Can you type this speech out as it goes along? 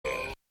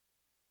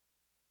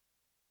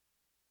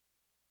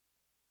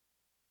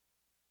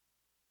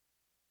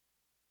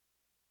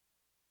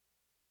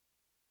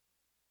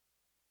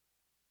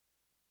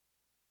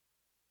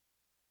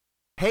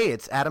Hey,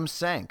 it's Adam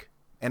Sank.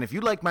 And if you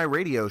like my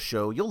radio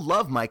show, you'll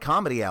love my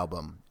comedy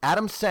album,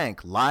 Adam Sank,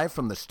 live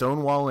from the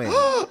Stonewall Inn.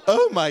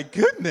 Oh my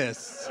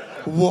goodness.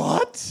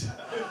 What?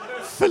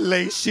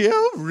 Fellatio?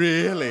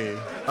 Really?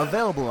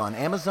 Available on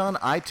Amazon,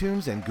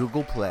 iTunes, and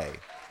Google Play.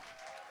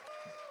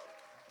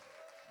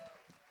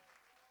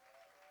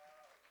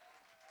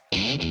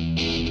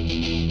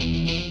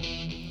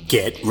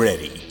 Get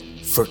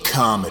ready for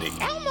comedy.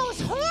 Elmo's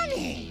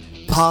horny.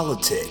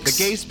 Politics.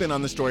 The gay spin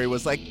on the story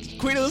was like,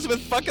 Queen Elizabeth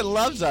fucking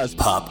loves us.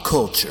 Pop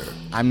culture.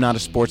 I'm not a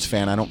sports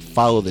fan. I don't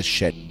follow this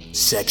shit.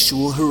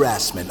 Sexual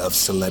harassment of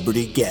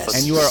celebrity guests.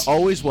 And you are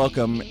always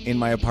welcome in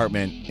my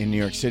apartment in New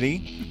York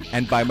City.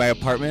 And by my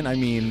apartment, I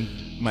mean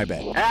my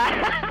bed.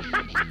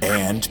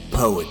 And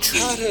poetry.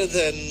 Hotter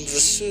than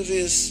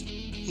Vesuvius,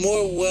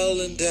 more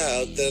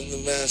well-endowed than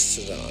the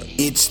Mastodon.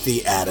 It's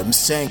the Adam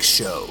Sank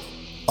Show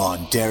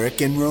on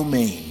Derek and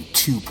Romaine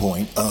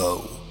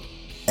 2.0.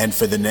 And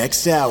for the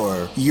next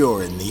hour,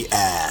 you're in the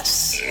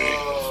ass.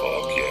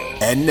 Fuck yeah.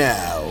 And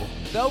now,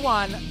 the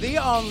one, the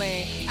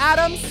only,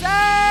 Adam Sank!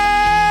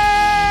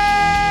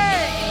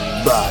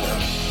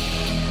 bottom.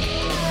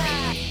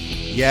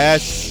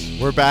 Yes,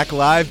 we're back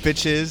live,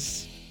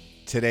 bitches.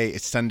 Today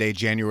is Sunday,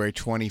 January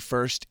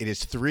 21st. It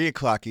is 3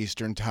 o'clock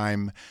Eastern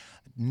Time,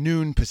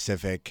 noon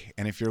Pacific.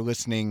 And if you're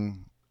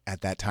listening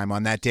at that time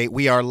on that date,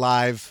 we are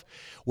live.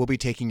 We'll be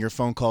taking your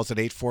phone calls at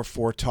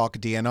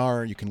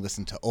 844-TALK-DNR. You can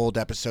listen to old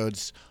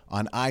episodes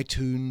on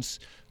iTunes.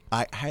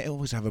 I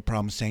always have a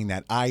problem saying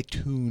that.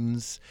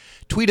 iTunes.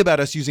 Tweet about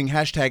us using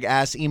hashtag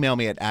ass. Email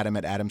me at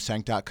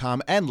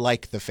adam@adamsank.com and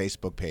like the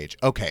Facebook page.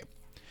 Okay.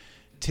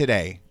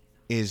 Today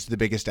is the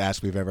biggest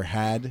ass we've ever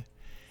had.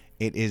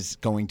 It is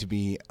going to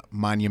be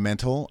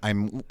monumental.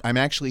 I'm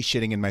actually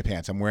shitting in my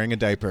pants. I'm wearing a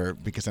diaper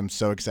because I'm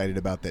so excited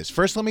about this.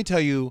 First, let me tell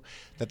you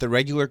that the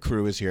regular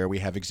crew is here. We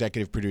have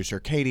executive producer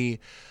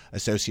Katie,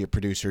 associate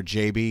producer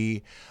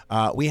JB.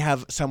 We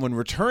have someone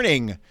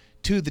returning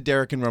to the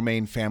Derek and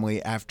Romaine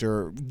family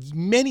after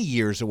many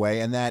years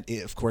away, and that,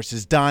 of course,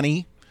 is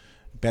Donnie,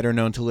 better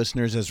known to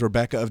listeners as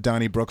Rebecca of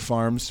Donnybrook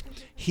Farms.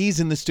 He's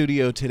in the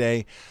studio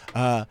today,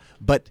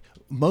 but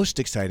most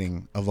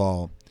exciting of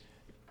all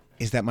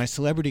is that my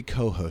celebrity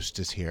co-host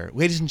is here.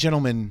 Ladies and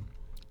gentlemen,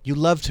 you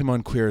loved him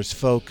on Queer as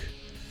Folk.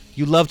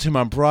 You loved him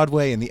on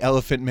Broadway in The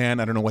Elephant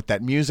Man. I don't know what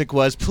that music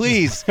was.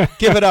 Please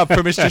give it up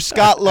for Mr.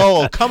 Scott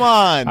Lowell. Come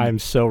on. I'm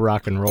so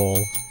rock and roll.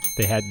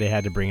 They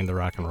had to bring in the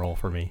rock and roll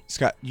for me.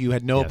 Scott, you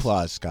had no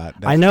applause, Scott.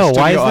 I know. The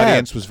Why is that?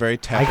 audience was very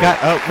tepid.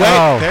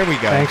 There we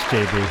go. Thanks,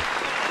 JB.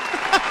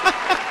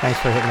 Thanks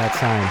for hitting that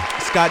sign.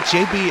 Scott,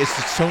 JB is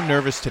so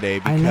nervous today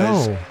because I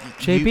know.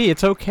 JB,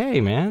 it's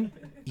okay, man.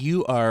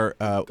 You are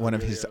one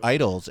of his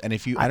idols, and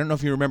I don't know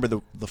if you remember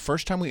the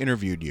first time we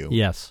interviewed you.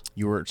 Yes.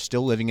 You were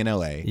still living in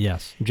L.A.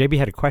 Yes. JB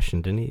had a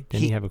question, didn't he?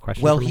 Didn't he have a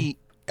question? Well, for me?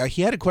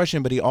 he had a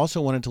question, but he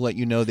also wanted to let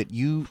you know that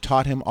you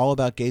taught him all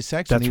about gay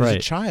sex when he was a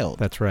child.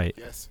 That's right.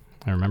 Yes.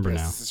 I remember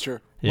now. This is true.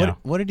 Yeah.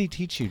 What did he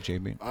teach you,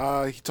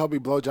 JB? He taught me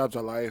blowjobs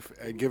are life,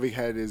 and giving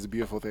head is a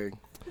beautiful thing.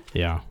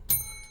 Yeah.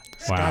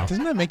 Scott, Wow.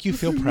 doesn't that make you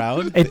feel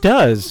proud? It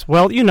does.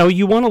 Well, you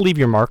want to leave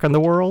your mark on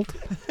the world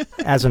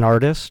as an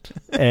artist,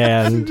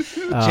 and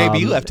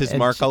JB left his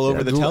mark all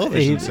over the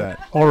television set,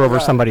 or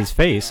over somebody's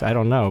face. I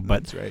don't know,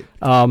 but that's right.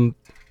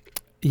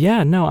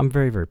 Yeah, no, I'm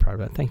very, very proud of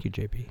that. Thank you,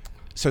 JB.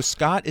 So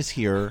Scott is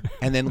here,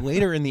 and then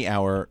later in the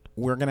hour,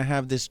 we're going to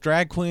have this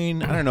drag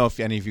queen. I don't know if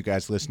any of you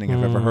guys listening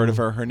have ever heard of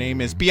her. Her name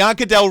is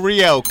Bianca Del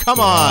Rio. Come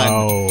on.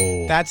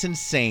 Oh. That's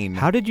insane.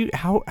 How did you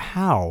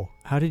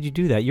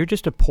do that? You're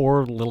just a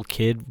poor little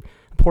kid,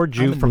 poor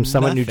Jew from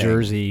Summit, New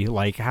Jersey.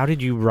 Like, how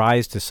did you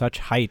rise to such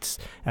heights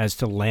as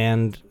to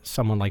land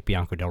someone like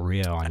Bianca Del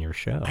Rio on your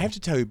show? I have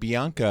to tell you,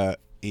 Bianca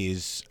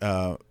is,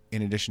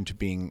 in addition to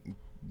being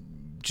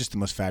just the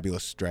most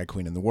fabulous drag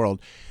queen in the world,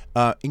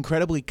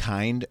 incredibly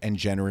kind and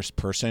generous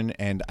person.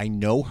 And I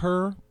know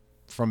her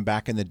from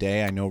back in the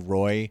day. I know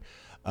Roy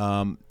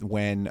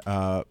when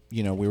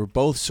we were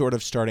both sort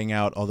of starting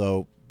out,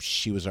 although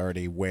she was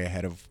already way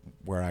ahead of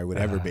where I would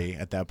ever be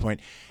at that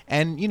point.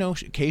 And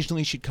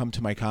occasionally she'd come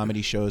to my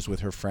comedy shows with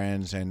her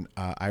friends, and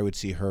I would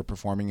see her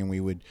performing, and we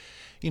would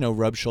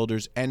rub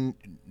shoulders. And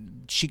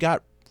she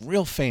got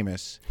real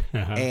famous,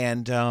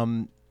 and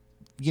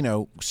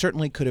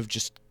certainly could have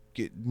just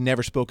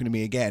never spoken to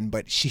me again,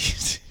 but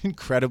she's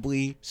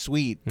incredibly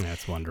sweet.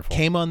 That's wonderful.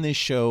 Came on this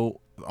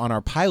show on our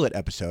pilot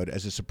episode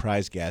as a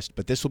surprise guest,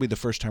 but this will be the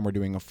first time we're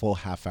doing a full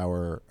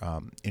half-hour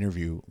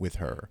interview with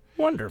her.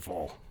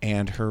 Wonderful.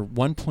 And her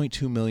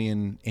 1.2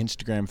 million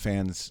Instagram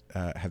fans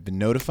have been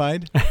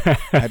notified.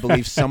 I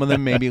believe some of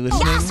them may be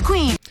listening. Yes,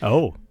 queen.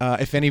 Oh.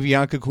 If any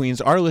Bianca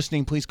queens are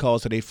listening, please call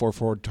us at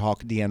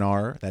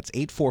 844-TALK-DNR. That's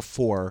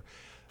 844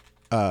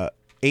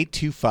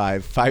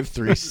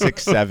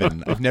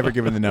 825-5367. I've never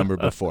given the number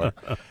before.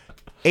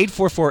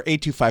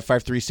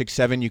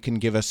 844-825-5367. You can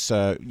give us,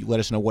 let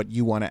us know what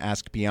you want to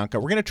ask Bianca.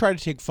 We're going to try to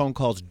take phone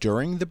calls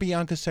during the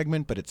Bianca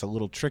segment, but it's a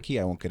little tricky.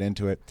 I won't get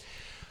into it.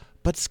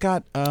 But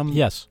Scott,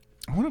 yes,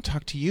 I want to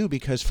talk to you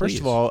because first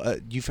of all,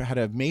 you've had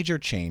a major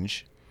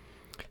change.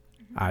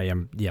 I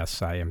am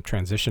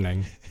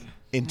transitioning.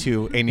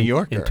 into a New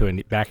Yorker.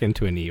 Back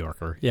into a New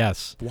Yorker.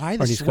 Yes. Why Or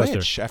the an East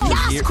Coaster. switch? After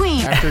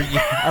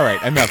all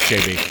right, enough,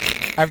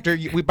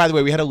 JB. By the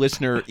way, we had a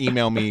listener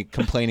email me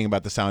complaining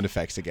about the sound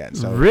effects again.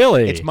 So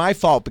Really? It's my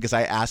fault because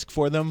I ask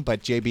for them,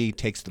 but JB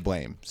takes the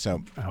blame.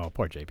 So Oh,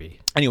 poor JB.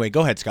 anyway,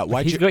 go ahead, Scott.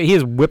 Why'd you? He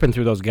is whipping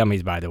through those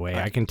gummies, by the way.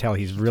 I can tell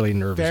he's really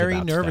nervous. Very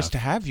about nervous stuff. to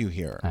have you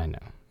here. I know.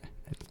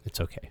 It's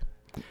okay.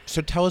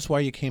 So tell us why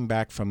you came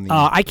back from the.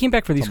 I came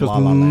back for these from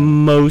because La La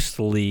Land.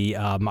 mostly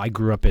I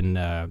grew up in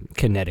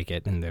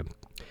Connecticut, in the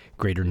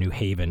greater New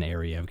Haven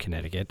area of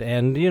Connecticut.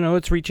 And,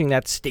 it's reaching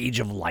that stage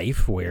of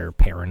life where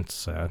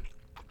parents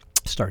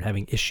start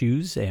having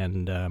issues.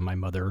 And my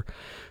mother,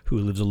 who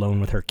lives alone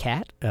with her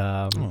cat,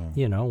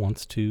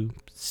 wants to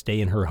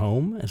stay in her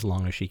home as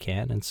long as she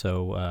can. And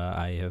so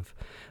I have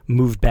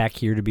moved back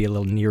here to be a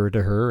little nearer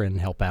to her and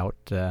help out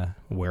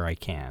where I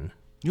can.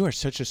 You are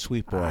such a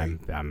sweet boy.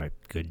 I'm a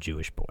good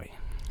Jewish boy.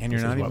 And you're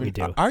This not is what even. we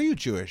do. Are you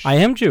Jewish? I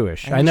am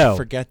Jewish. I used to know.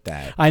 forget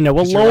that. I know.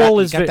 Well, 'Cause you're Lowell you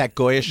is got that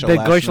Goyish the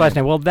last Goyish last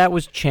name. name. Well, that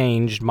was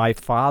changed. My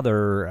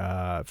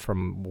father,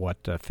 from what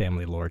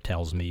family lore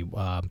tells me,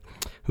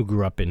 who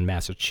grew up in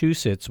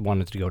Massachusetts,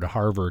 wanted to go to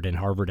Harvard, and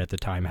Harvard at the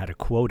time had a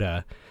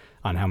quota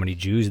on how many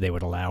Jews they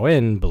would allow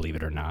in. Believe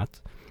it or not.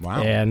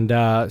 Wow. And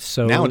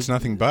so Now it's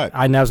nothing but.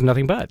 now it's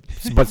nothing but.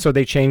 But so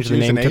they changed the Jews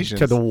name and to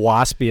the Asians.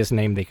 waspiest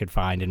name they could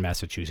find in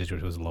Massachusetts,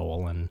 which was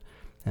Lowell, and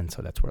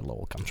so that's where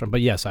Lowell comes from. But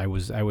yes, I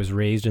was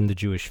raised in the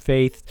Jewish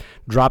faith.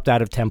 Dropped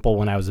out of temple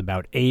when I was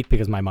about 8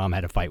 because my mom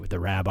had a fight with the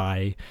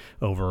rabbi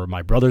over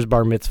my brother's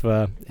bar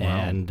mitzvah,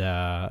 and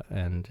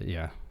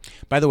yeah.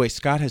 By the way,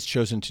 Scott has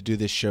chosen to do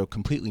this show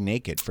completely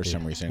naked for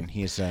some reason.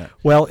 He's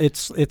Well,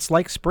 it's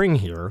like spring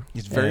here.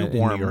 It's very in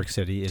warm New York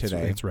City.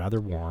 today. It's rather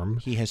warm.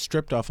 he has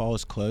stripped off all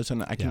his clothes,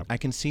 and Yep. I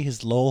can see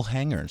his Lowell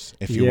hangers,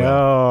 if you will.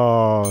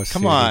 Yo, Come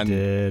see what he on.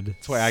 did.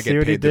 That's why I See get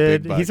what he paid the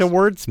big did? He's a bucks.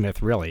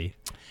 wordsmith, really.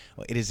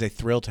 Well, it is a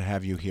thrill to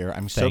have you here.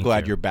 I'm so Thank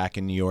glad you. you're back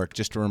in New York.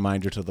 Just a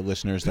reminder to the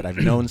listeners that I've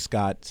known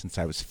Scott since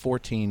I was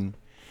 14.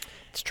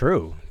 It's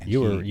true. And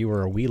You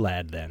were a wee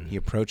lad then. He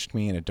approached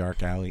me in a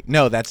dark alley.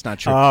 No, that's not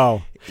true.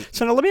 Oh,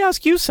 so now let me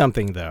ask you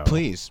something though.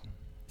 Please.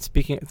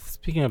 Speaking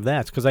of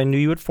that, because I knew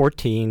you at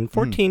 14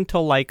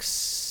 till like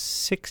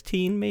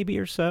 16 maybe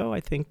or so,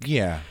 I think.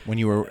 Yeah, when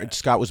you were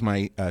Scott was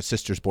my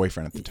sister's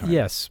boyfriend at the time.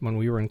 Yes, when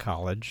we were in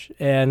college,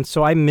 and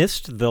so I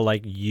missed the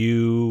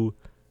you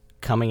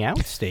coming out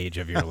stage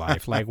of your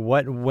life.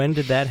 When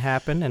did that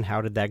happen, and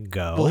how did that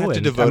go? We'll have to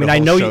And, devote I a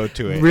whole know show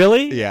to it.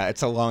 Really? Yeah,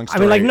 it's a long I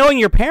story. mean, knowing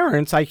your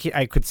parents, I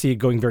could see it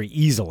going very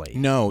easily.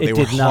 No, It they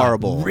were did not.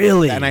 horrible.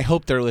 Really? And I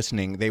hope they're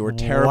listening. They were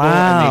terrible,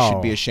 and they should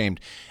Wow. be ashamed.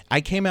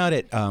 I came out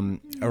at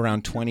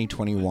around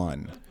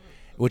 2021,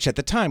 which at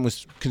the time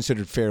was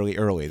considered fairly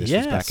early. This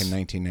was back in Yes.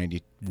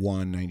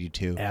 1991,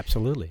 92.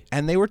 Absolutely.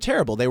 And they were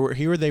terrible. They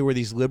were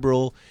these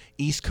liberal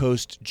East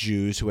Coast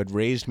Jews who had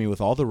raised me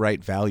with all the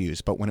right values,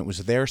 but when it was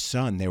their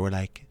son, they were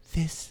like,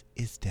 "This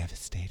is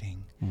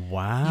devastating.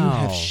 Wow. You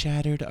have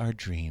shattered our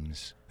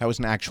dreams." That was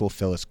an actual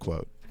Phyllis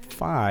quote.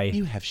 Phi.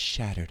 You have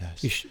shattered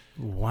us.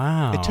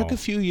 Wow. It took a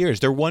few years.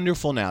 They're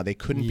wonderful now. They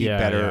couldn't be Yeah,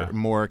 better, yeah.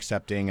 more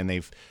accepting, and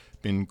they've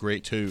been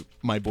great to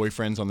my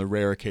boyfriends on the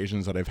rare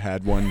occasions that I've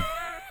had one.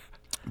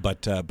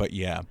 But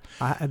yeah.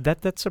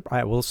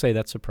 I will say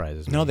that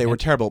surprises me. No, they were And-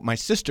 terrible. My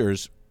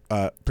sisters,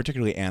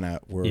 particularly Anna,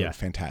 were Yeah.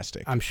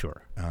 fantastic. I'm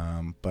sure.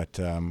 But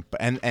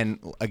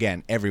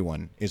again,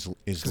 everyone is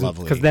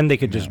lovely. Because then they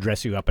could just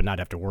dress you up and not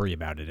have to worry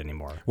about it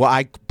anymore. Well,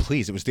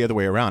 it was the other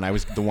way around. I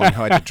was the one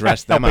who had to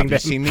dress them up. Helping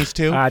You've them. seen these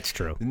two? That's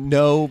true.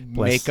 No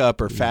Bless-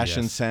 makeup or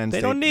fashion Yes. sense. They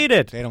don't need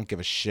it. They don't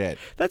give a shit.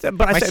 But I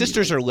My said-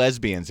 sisters are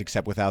lesbians,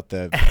 except without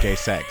the gay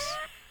sex.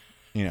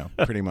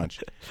 Pretty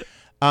much.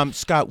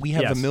 Scott, we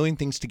have Yes. a million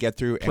things to get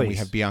through, and we Please,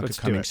 have Bianca let's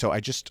do coming. it. So I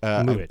just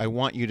Move it. I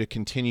want you to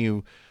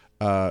continue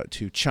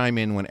to chime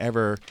in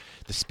whenever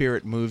the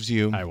spirit moves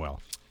you. I will.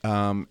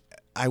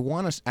 I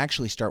want to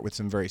actually start with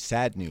some very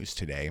sad news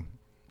today,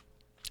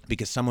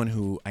 because someone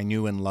who I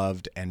knew and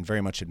loved and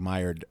very much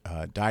admired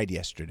died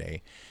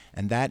yesterday,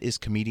 and that is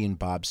comedian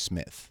Bob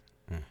Smith.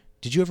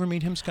 Did you ever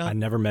meet him, Scott? I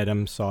never met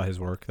him, saw his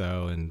work,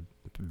 though, and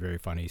very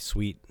funny,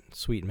 sweet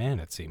man,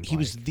 it seems He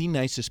was the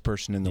nicest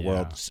person in the Yeah.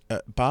 world.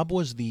 Bob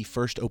was the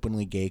first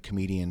openly gay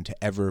comedian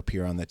to ever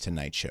appear on The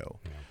Tonight Show,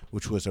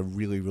 which was a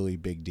really, really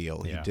big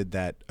deal. Yeah. He did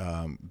that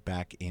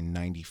back in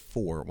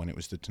 '94 when it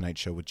was The Tonight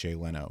Show with Jay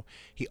Leno.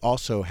 He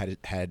also had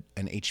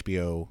an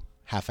HBO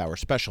half-hour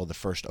special, the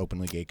first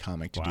openly gay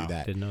comic to Wow, do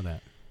that. didn't know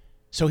that.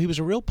 So he was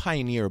a real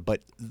pioneer,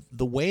 but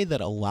the way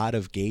that a lot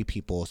of gay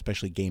people,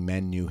 especially gay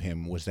men, knew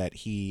him was that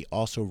he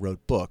also wrote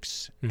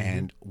books. Mm-hmm.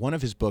 And one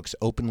of his books,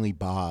 Openly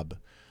Bob,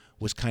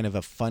 was kind of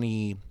a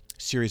funny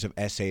series of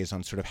essays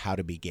on sort of how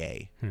to be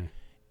gay.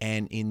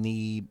 And in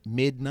the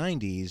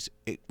mid-'90s,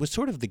 it was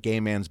sort of the gay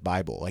man's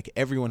Bible. Like,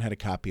 everyone had a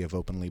copy of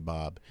Openly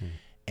Bob.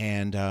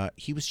 And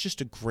he was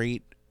just a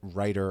great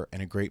writer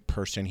and a great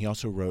person. He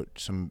also wrote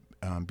some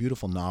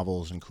beautiful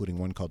novels, including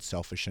one called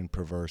Selfish and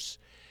Perverse.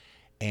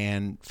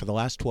 And for the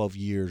last 12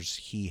 years,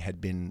 he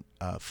had been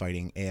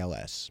fighting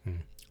ALS,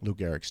 Lou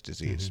Gehrig's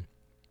disease,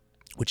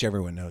 which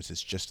everyone knows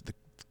is just the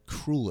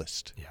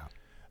cruelest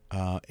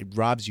it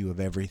robs you of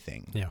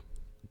everything. Yeah.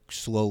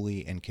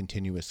 Slowly and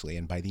continuously,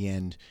 and by the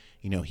end,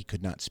 he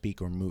could not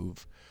speak or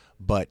move,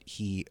 but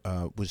he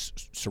was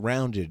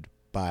surrounded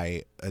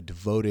by a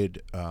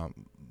devoted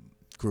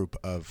group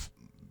of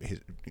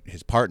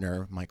his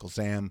partner, Michael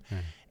Zamm,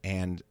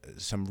 and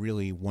some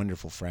really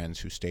wonderful friends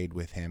who stayed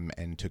with him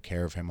and took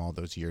care of him all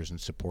those years and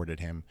supported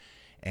him.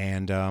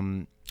 And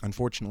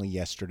unfortunately,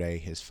 yesterday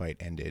his fight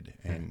ended,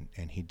 and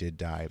he did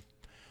die.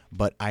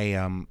 But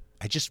I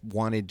just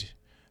wanted.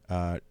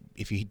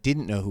 If you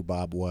didn't know who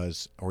Bob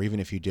was, or even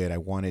if you did, I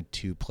wanted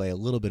to play a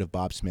little bit of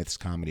Bob Smith's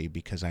comedy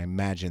because I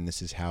imagine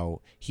this is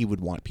how he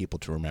would want people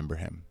to remember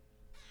him.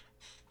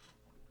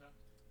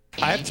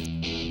 I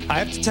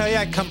have to tell you,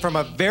 I come from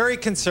a very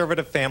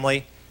conservative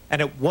family, and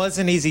it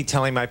wasn't easy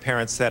telling my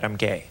parents that I'm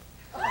gay.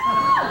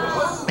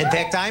 In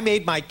fact, I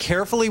made my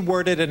carefully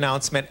worded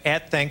announcement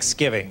at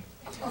Thanksgiving.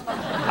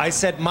 I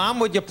said, "Mom,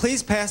 would you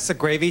please pass the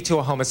gravy to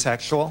a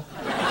homosexual?"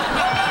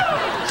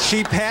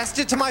 She passed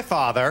it to my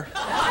father.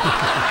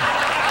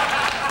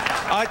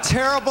 A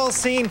terrible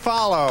scene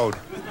followed.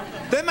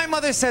 Then my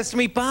mother says to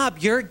me, "Bob,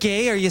 you're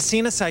gay. Are you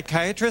seeing a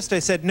psychiatrist?" I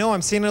said, "No,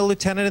 I'm seeing a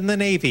lieutenant in the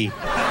Navy."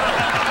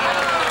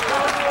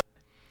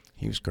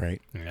 He was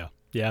great.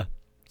 Yeah.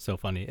 So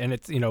funny. And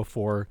it's,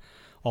 for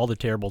all the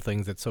terrible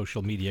things that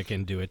social media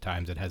can do at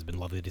times, it has been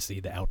lovely to see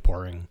the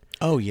outpouring.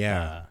 Oh,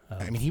 yeah.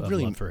 He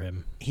really, love for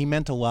him. He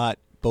meant a lot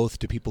both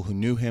to people who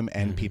knew him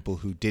and people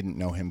who didn't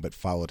know him but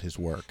followed his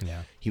work.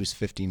 Yeah. He was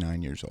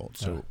 59 years old.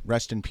 So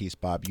rest in peace,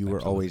 Bob. You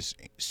were always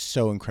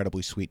so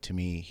incredibly sweet to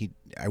me.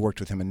 I worked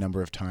with him a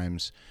number of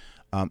times.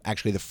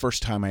 Actually, the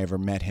first time I ever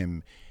met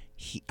him,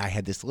 I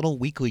had this little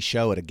weekly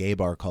show at a gay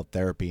bar called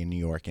Therapy in New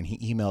York, and he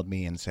emailed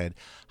me and said,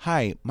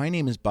 "Hi, my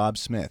name is Bob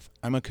Smith.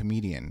 I'm a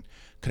comedian.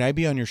 Could I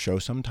be on your show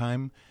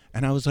sometime?"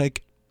 And I was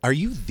like, "Are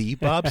you the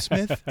Bob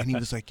Smith?" And he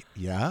was like,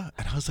 "Yeah."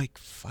 And I was like,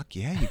 "Fuck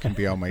yeah, you can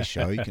be on my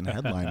show. You can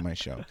headline my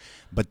show."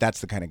 But that's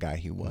the kind of guy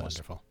he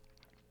was. Wonderful.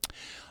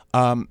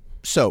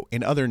 So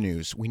in other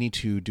news, we need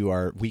to do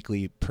our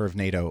weekly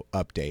Pervnado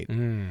update.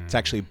 It's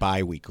actually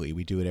bi-weekly.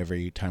 We do it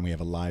every time we have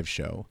a live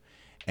show.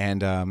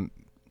 And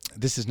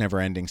this is never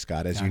ending,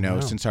 Scott, as you know.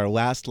 Since our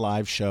last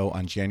live show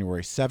on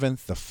January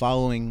 7th, the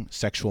following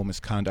sexual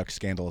misconduct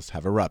scandals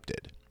have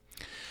erupted.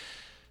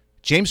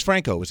 James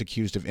Franco was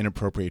accused of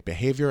inappropriate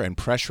behavior and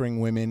pressuring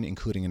women,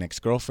 including an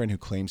ex-girlfriend who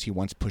claims he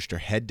once pushed her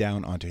head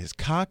down onto his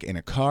cock in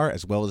a car,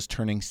 as well as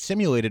turning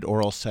simulated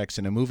oral sex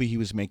in a movie he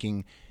was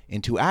making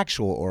into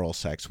actual oral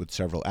sex with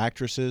several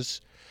actresses.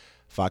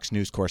 Fox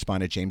News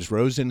correspondent James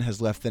Rosen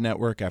has left the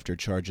network after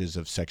charges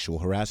of sexual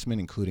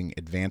harassment, including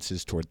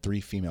advances toward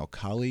 3 female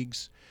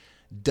colleagues.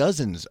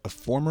 Dozens of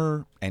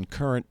former and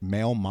current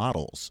male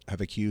models have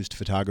accused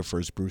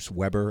photographers Bruce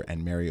Weber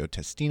and Mario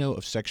Testino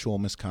of sexual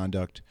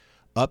misconduct,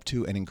 up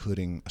to and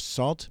including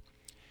assault.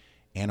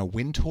 Anna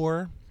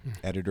Wintour,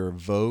 editor of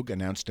Vogue,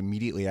 announced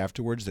immediately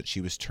afterwards that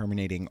she was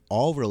terminating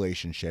all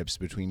relationships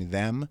between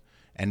them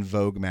and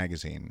Vogue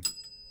magazine.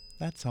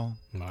 That's all.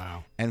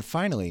 Wow. And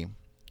finally,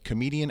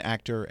 comedian,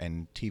 actor,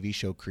 and TV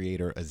show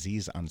creator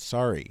Aziz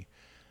Ansari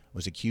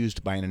was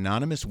accused by an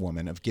anonymous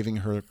woman of giving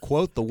her,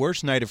 quote, the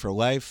worst night of her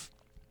life.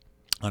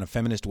 On a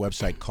feminist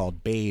website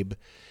called Babe,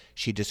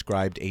 she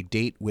described a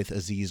date with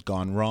Aziz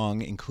gone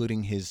wrong,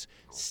 including his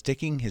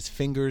sticking his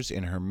fingers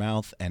in her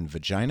mouth and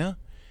vagina,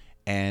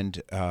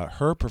 and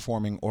her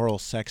performing oral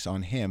sex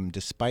on him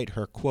despite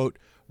her, quote,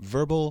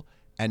 verbal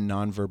and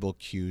nonverbal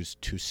cues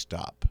to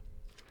stop.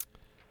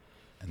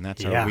 And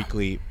that's our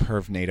weekly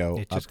Pervnado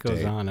update. It just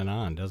goes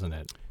on, doesn't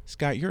it?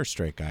 Scott, you're a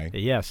straight guy.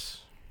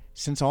 Yes.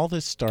 Since all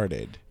this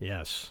started,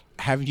 yes,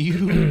 have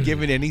you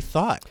given any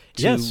thought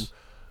to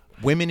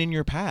women in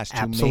your past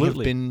who may have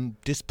been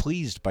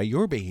displeased by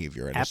your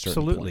behavior at a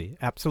certain point?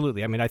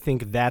 Absolutely. I mean, I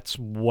think that's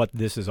what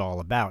this is all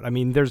about. I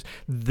mean,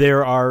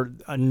 there are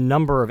a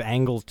number of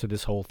angles to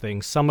this whole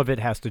thing. Some of it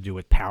has to do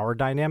with power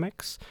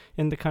dynamics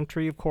in the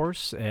country, of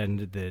course,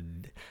 and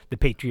the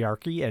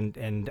patriarchy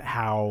and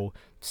how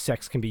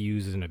sex can be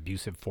used as an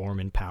abusive form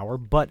in power.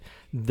 But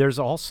there's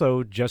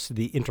also just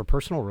the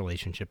interpersonal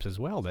relationships as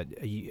well, that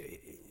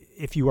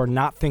if you are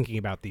not thinking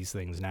about these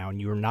things now and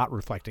you are not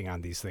reflecting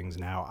on these things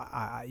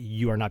now,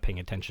 you are not paying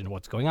attention to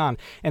what's going on.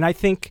 And I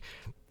think,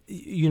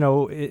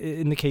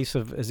 in the case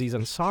of Aziz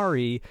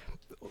Ansari,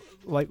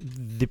 like,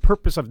 the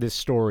purpose of this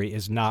story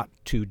is not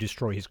to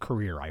destroy his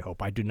career, I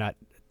hope. I do not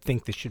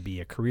think this should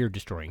be a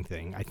career-destroying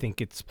thing. I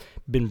think it's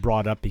been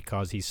brought up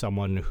because he's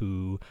someone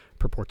who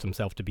purports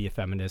himself to be a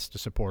feminist, a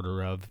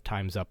supporter of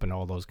Time's Up and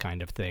all those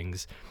kind of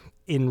things.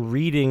 In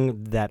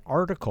reading that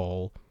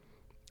article,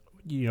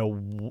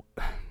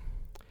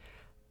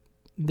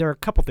 there are a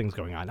couple things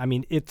going on. I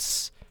mean,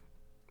 it's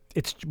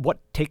what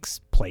takes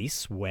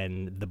place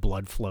when the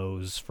blood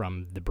flows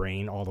from the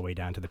brain all the way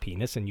down to the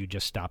penis, and you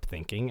just stop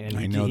thinking. And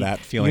I know that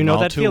feeling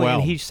all too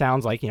well. And he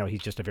sounds like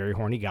he's just a very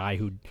horny guy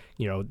who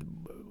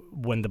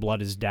when the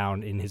blood is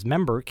down in his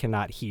member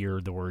cannot hear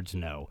the words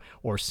no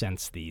or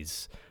sense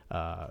these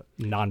nonverbal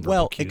cues.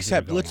 Well,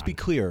 except let's be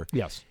clear.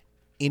 Yes.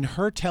 In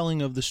her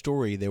telling of the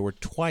story, there were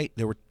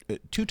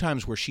 2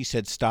 times where she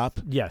said stop.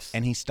 Yes.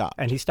 And he stopped.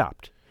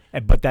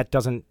 But that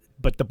doesn't.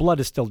 But the blood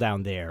is still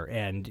down there,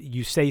 and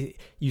you say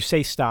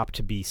stop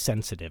to be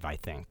sensitive, I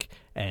think,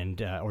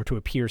 and or to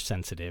appear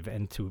sensitive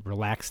and to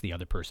relax the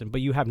other person. But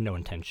you have no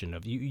intention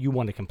of you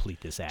want to complete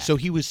this act. So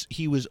he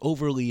was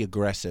overly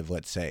aggressive,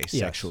 let's say,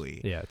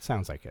 sexually. Yeah, it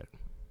sounds like it.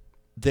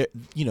 There,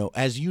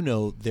 as you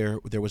know,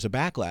 there was a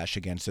backlash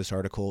against this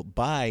article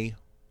by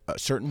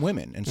certain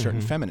women and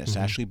certain feminists,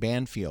 Ashley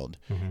Banfield,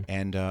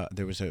 and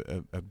there was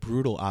a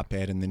brutal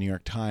op-ed in the New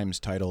York Times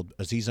titled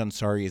 "Aziz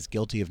Ansari is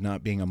guilty of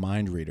not being a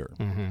mind reader,"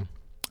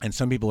 and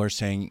some people are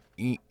saying,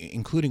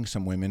 including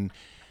some women,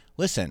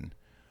 listen,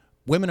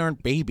 women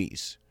aren't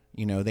babies.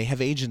 They have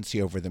agency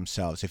over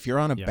themselves. If you're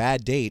on a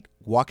bad date,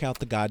 walk out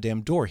the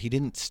goddamn door. He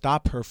didn't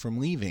stop her from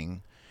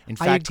leaving. In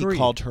fact, he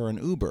called her an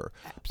Uber.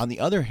 On the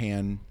other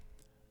hand,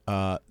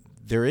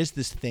 there is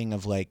this thing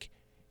of like,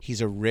 he's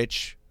a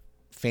rich,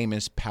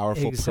 famous,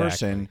 powerful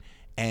person,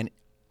 and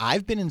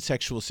I've been in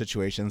sexual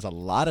situations a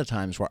lot of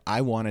times where I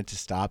wanted to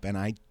stop and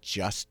I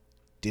just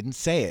didn't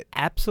say it.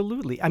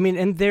 Absolutely. I mean,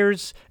 and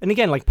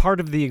again, like part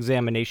of the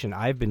examination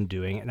I've been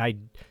doing,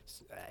 and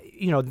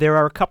there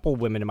are a couple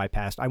women in my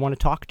past I want to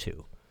talk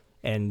to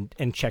and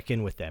check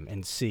in with them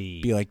and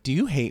see. Be like, do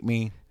you hate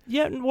me?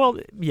 Yeah, well,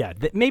 yeah,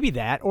 maybe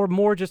that, or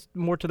more to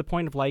the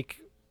point of like,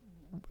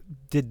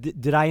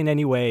 did I in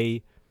any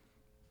way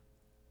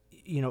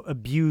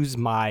abuse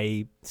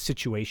my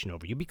situation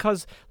over you?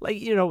 Because, like,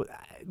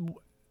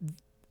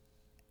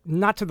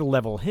 not to the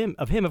level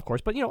of him, of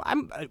course, but,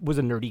 I was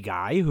a nerdy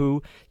guy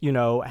who,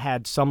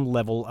 had some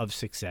level of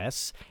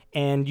success,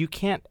 and you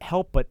can't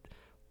help but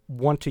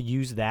want to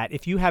use that.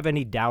 If you have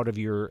any doubt of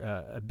your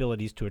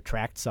abilities to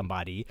attract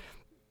somebody,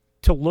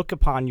 to look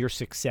upon your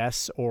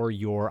success or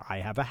your I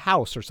have a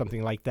house or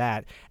something like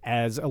that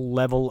as a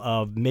level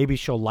of maybe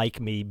she'll like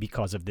me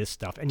because of this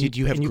stuff. And Did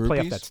you have groupies? Play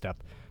up groupies? That stuff.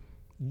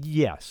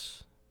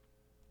 Yes.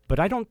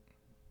 But I don't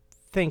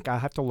think, I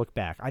have to look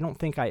back, I don't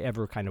think I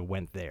ever kind of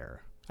went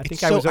there. I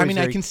think I was always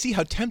I can see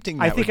how tempting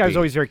that I think would I was be.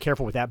 always very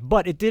careful with that,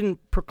 but it didn't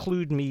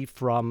preclude me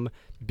from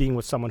being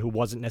with someone who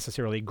wasn't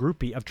necessarily a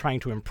groupie, of trying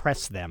to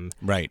impress them.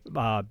 Right.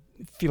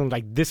 Feeling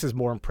like this is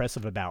more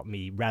impressive about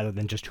me rather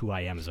than just who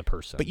I am as a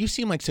person. But you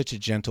seem like such a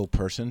gentle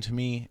person to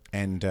me,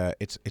 and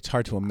it's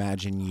hard to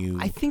imagine you.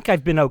 I think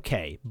I've been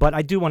okay, but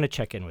I do want to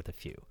check in with a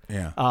few.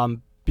 Yeah.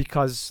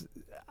 Because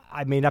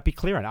I may not be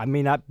clear on it. I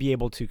may not be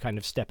able to kind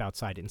of step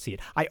outside and see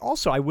it. I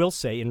will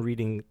say, in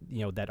reading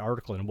that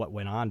article and what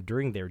went on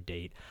during their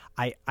date,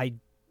 I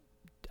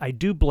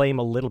do blame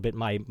a little bit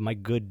my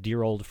good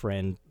dear old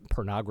friend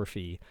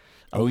pornography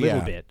a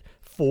little bit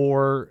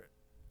for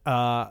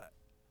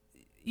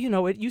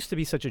it used to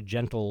be such a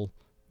gentle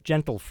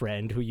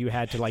friend who you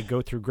had to like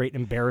go through great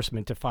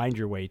embarrassment to find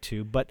your way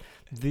to, but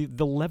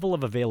the level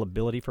of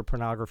availability for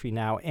pornography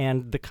now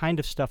and the kind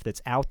of stuff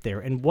that's out there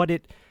and what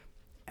it.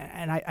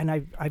 And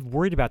I've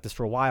worried about this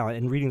for a while,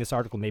 and reading this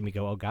article made me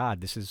go, oh God,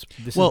 this is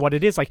what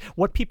it is. Like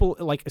what people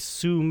like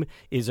assume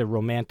is a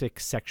romantic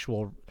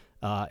sexual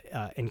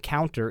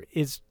encounter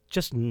is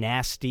just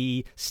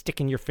nasty,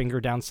 sticking your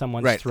finger down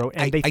someone's throat.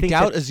 And I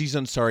doubt Aziz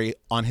Ansari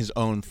on his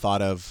own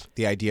thought of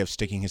the idea of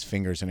sticking his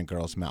fingers in a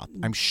girl's mouth.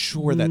 I'm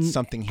sure that's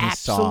something he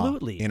saw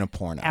in a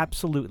porno.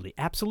 Absolutely.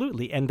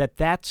 And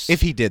that's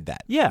if he did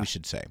that. Yeah, we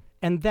should say.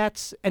 And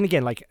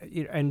again, like,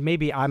 and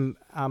maybe I'm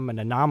an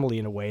anomaly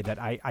in a way that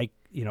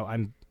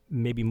I'm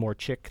maybe more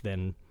chick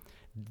than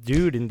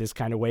dude in this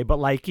kind of way, but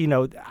like,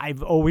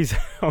 I've always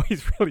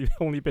really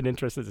only been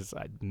interested, this is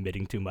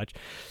admitting too much.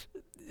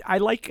 I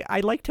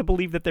like to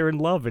believe that they're in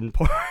love in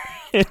porn,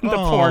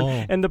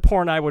 the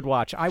porn I would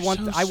watch. I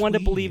want to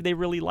believe they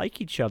really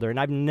like each other, and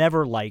I've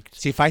never liked.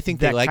 See, if I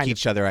think they like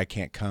each other, I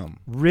can't come.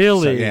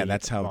 Really? So, yeah,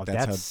 that's how.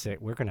 Sick.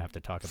 We're gonna have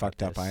to talk about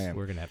this. Fucked up I am.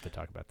 We're gonna have to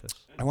talk about this.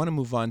 I want to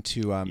move on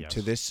to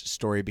this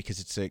story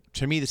because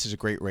to me this is a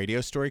great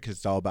radio story because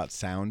it's all about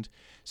sound.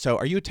 So,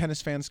 are you a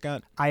tennis fan,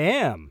 Scott? I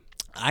am.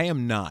 I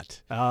am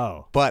not.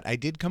 Oh. But I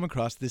did come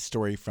across this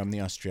story from the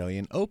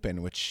Australian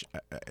Open, which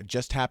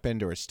just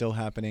happened or is still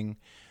happening.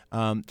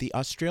 The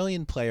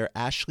Australian player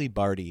Ashley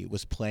Barty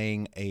was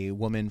playing a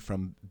woman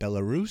from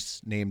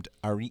Belarus named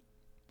Arina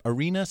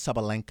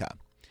Sabalenka.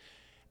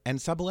 And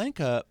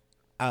Sabalenka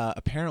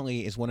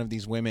apparently is one of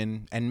these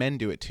women, and men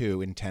do it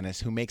too in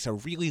tennis, who makes a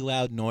really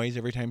loud noise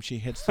every time she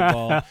hits the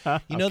ball.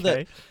 You know,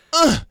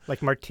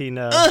 like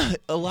Martina.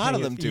 A lot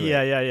of them do it.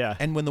 Yeah.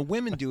 And when the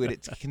women do it,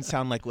 it can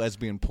sound like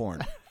lesbian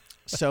porn.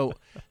 So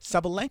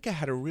Sabalenka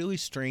had a really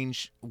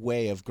strange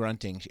way of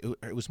grunting.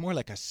 It was more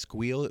like a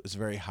squeal. It was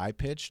very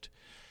high-pitched.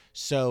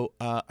 So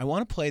I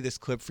want to play this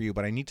clip for you,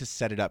 but I need to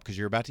set it up because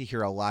you're about to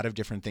hear a lot of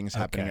different things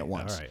happening at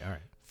once. All right.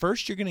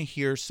 First, you're going to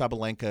hear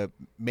Sabalenka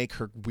make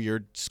her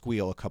weird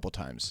squeal a couple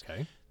times.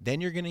 Okay.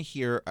 Then you're going to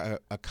hear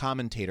a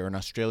commentator, an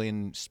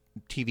Australian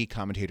TV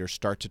commentator,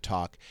 start to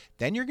talk.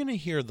 Then you're going to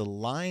hear the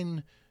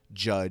line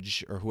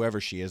judge, or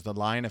whoever she is, the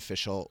line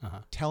official,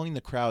 telling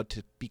the crowd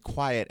to be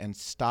quiet and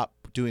stop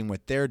doing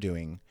what they're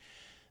doing.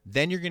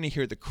 Then you're going to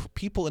hear the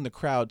people in the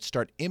crowd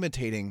start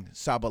imitating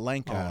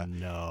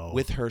Sabalenka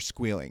with her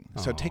squealing.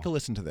 So take a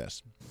listen to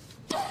this.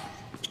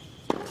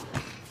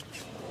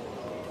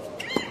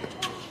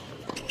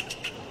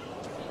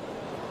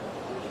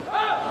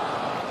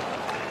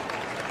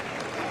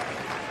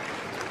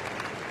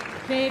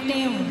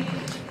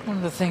 One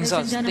of the things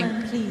I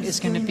think is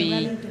going to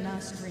be...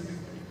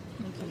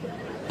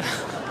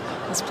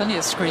 There's plenty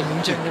of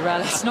screaming during the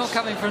rally. It's not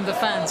coming from the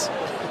fans.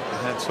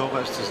 That's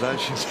almost as though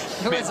she's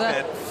meant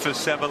that for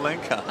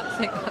Sabalenka. I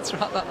think that's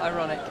rather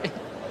ironic.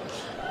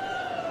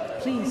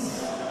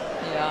 Please.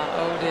 Yeah,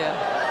 oh dear.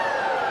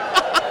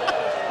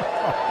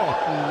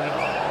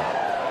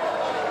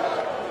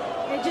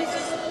 It just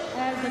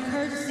as a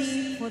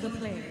courtesy for the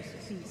players,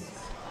 please.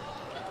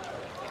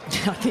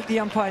 I think the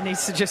umpire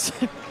needs to just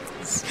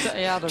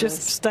stay out of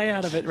stay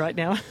out of it right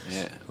now.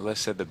 Yeah, the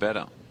less said the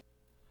better.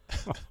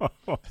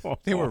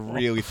 They were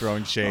really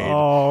throwing shade.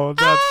 Oh,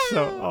 that's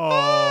so...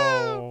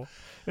 Oh.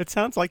 It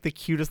sounds like the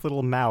cutest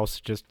little mouse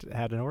just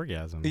had an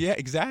orgasm. Yeah,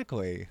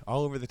 exactly.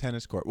 All over the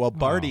tennis court. Well,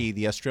 Barty,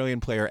 the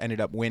Australian player,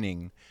 ended up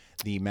winning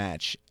the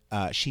match.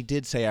 She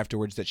did say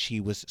afterwards that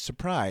she was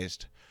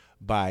surprised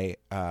by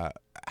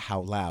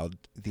how loud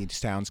the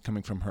sounds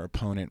coming from her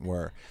opponent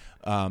were.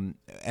 And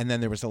then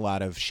there was a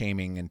lot of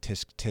shaming and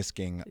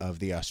tisking of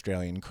the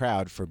Australian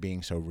crowd for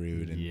being so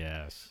rude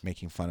and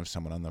making fun of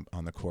someone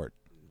on the court.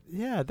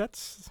 Yeah,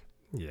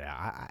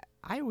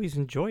 I always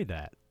enjoy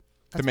that.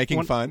 The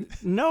making fun?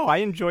 No, I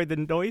enjoy the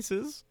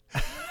noises.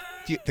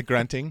 The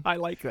grunting? I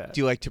like that.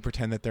 Do you like to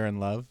pretend that they're in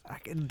love? I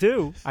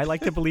do. I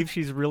like to believe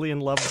she's really in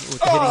love with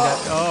hitting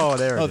that. Oh,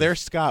 there it is. Oh, there's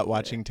Scott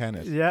watching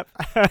tennis. Yep.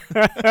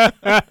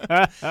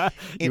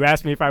 You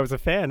asked me if I was a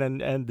fan,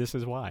 and this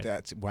is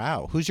why.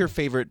 Wow. Who's your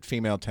favorite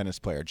female tennis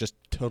player? Just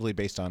totally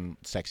based on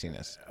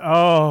sexiness.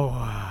 Oh,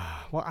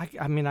 well,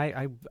 I mean,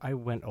 I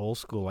went old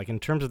school. Like in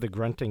terms of the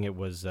grunting, it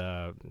was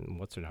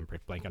what's her name?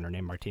 Blank on her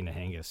name, Martina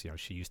Hingis. You know,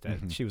 she used to.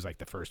 She was like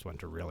the first one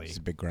to really. She's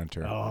a big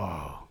grunter.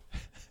 Oh.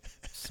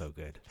 So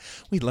good.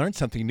 We learned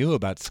something new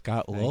about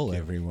Scott Lowell,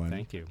 everyone.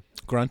 Thank you.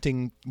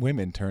 Grunting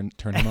women, turn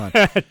him on.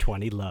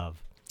 20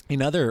 love.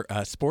 In other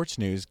sports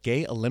news,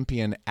 gay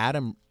Olympian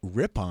Adam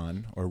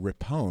Rippon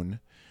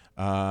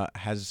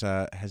has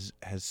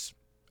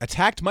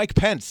attacked Mike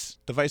Pence,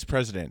 the vice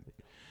president,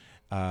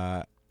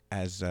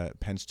 as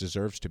Pence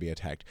deserves to be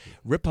attacked.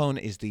 Rippon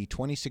is the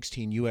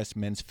 2016 U.S.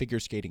 men's figure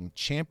skating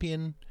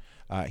champion.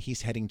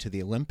 He's heading to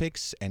the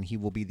Olympics, and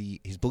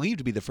he's believed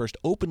to be the first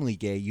openly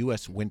gay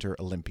U.S. Winter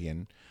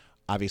Olympian.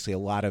 Obviously, a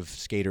lot of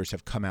skaters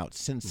have come out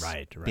since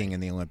being in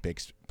the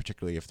Olympics,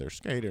 particularly if they're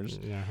skaters.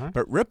 Uh-huh.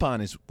 But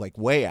Rippon is like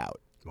way out.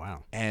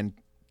 Wow. And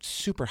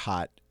super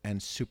hot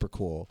and super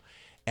cool.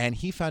 And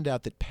he found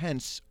out that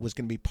Pence was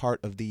going to be part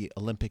of the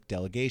Olympic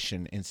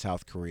delegation in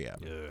South Korea.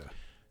 Yeah.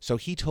 So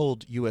he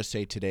told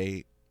USA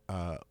Today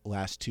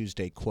last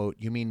Tuesday, quote,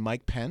 "You mean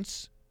Mike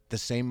Pence? The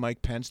same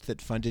Mike Pence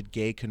that funded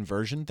gay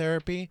conversion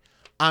therapy?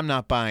 I'm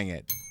not buying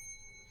it."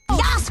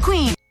 Yes,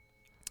 Queen!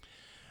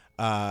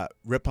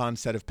 Rippon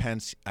said of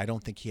Pence, "I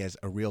don't think he has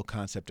a real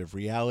concept of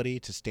reality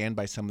to stand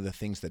by some of the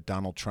things that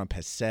Donald Trump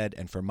has said,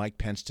 and for Mike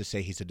Pence to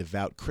say he's a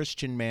devout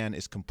Christian man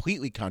is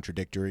completely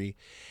contradictory.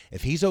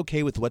 If he's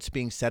okay with what's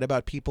being said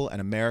about people and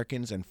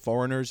Americans and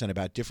foreigners and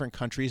about different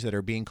countries that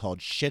are being called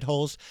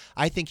shitholes,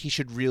 I think he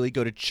should really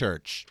go to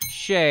church."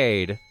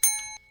 Shade.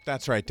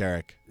 That's right,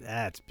 Derek.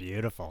 That's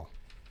beautiful.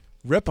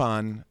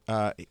 Rippon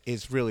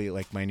is really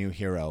like my new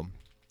hero.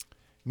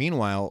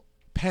 Meanwhile,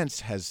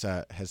 Pence has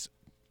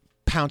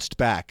pounced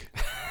back.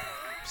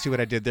 See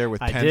what I did there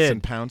with Pence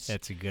and pounce?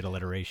 That's a good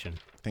alliteration.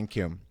 Thank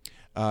you.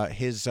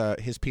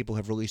 His people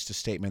have released a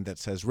statement that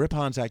says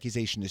Rippon's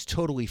accusation is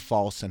totally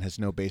false and has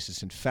no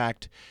basis in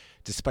fact.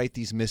 Despite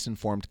these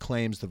misinformed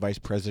claims, the vice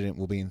president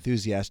will be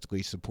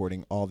enthusiastically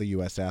supporting all the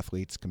U.S.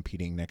 athletes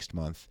competing next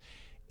month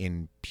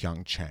in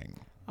Pyeongchang.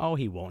 Oh,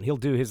 he won't. He'll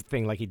do his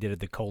thing like he did at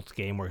the Colts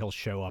game where he'll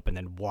show up and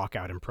then walk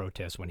out and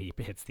protest when he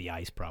hits the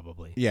ice,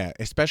 probably. Yeah,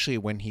 especially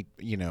when he,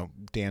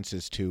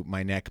 dances to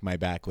 "My neck, my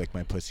back, lick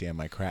my pussy, and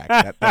my crack."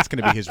 That's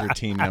going to be his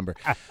routine number.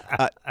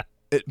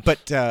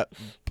 But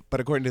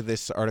according to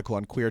this article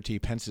on Queerty,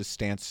 Pence's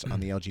stance on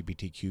the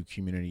LGBTQ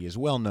community is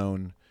well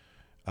known.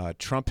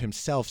 Trump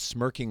himself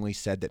smirkingly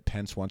said that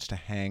Pence wants to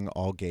hang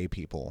all gay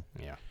people.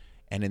 Yeah.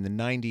 And in the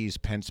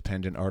 90s, Pence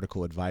penned an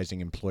article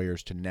advising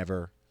employers to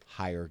never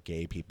hire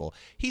gay people.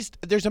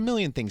 There's a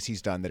million things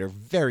he's done that are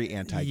very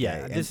anti-gay.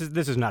 Yeah, this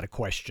is not a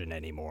question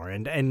anymore.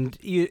 And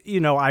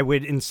I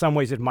would in some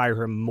ways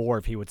admire him more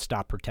if he would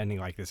stop pretending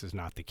like this is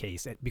not the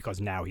case,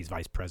 because now he's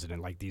vice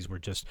president. Like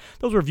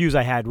those were views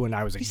I had when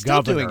I was a he's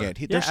governor. Still doing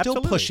it. They're still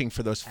absolutely. pushing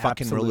for those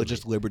fucking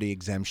religious liberty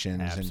exemptions.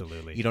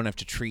 Absolutely. And you don't have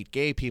to treat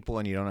gay people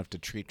and you don't have to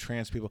treat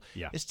trans people.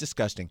 Yeah. It's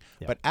disgusting.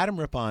 Yeah. But Adam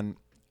Rippon,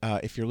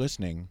 if you're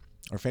listening,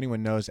 or if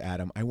anyone knows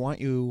Adam, I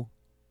want you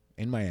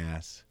in my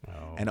ass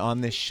and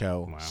on this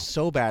show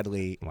so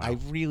badly. Wow. I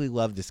really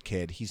love this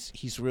kid.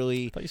 He's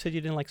really. I thought you said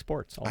you didn't like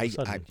sports. All of a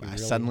sudden,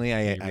 suddenly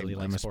really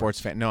I'm a sports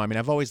fan. No, I mean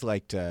I've always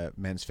liked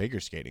men's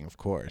figure skating, of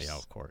course. Yeah,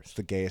 of course. It's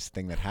the gayest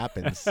thing that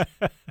happens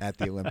at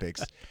the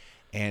Olympics.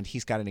 and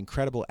he's got an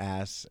incredible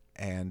ass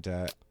and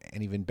an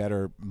even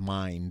better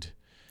mind.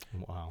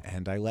 Wow.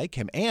 And I like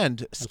him.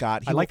 And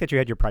Scott, I like that you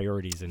had your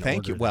priorities in order.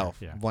 Thank you. Well,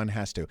 yeah. one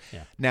has to.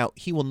 Yeah. Now,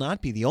 he will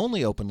not be the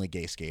only openly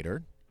gay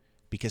skater,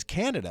 because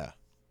Canada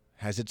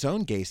has its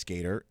own gay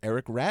skater,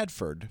 Eric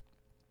Radford.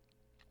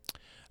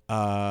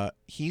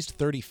 He's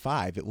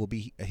 35. It will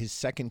be his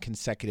second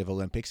consecutive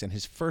Olympics and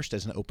his first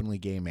as an openly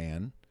gay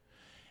man.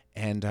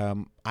 And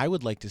I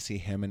would like to see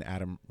him and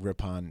Adam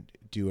Rippon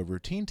do a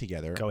routine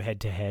together. Go head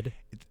to head.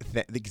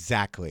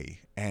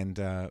 Exactly.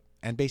 And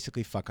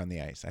basically fuck on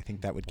the ice. I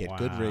think that would get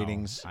good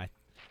ratings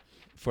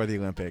for the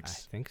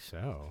Olympics. I think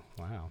so.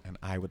 Wow. And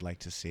I would like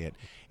to see it.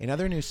 In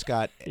other news,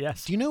 Scott,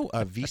 yes. Do you know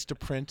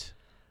Vistaprint?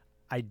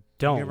 I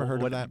don't. Have you ever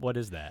heard of that? What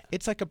is that?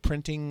 It's like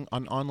an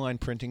online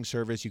printing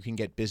service. You can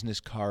get business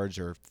cards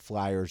or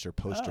flyers or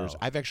posters. Oh.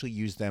 I've actually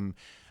used them.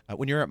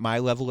 When you're at my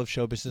level of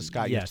show business,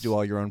 Scott, you have to do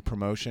all your own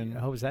promotion.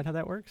 Oh, is that how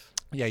that works?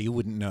 Yeah, you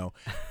wouldn't know.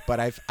 But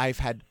I've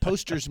had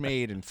posters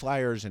made and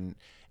flyers. And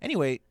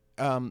anyway,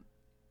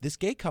 this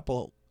gay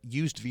couple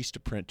used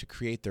Vistaprint to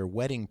create their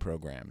wedding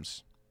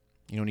programs.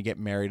 You know, when you get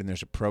married and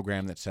there's a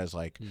program that says,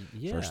 like,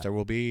 first there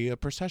will be a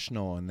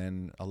processional and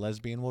then a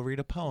lesbian will read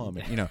a poem,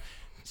 and, you know,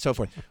 so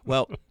forth.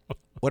 Well,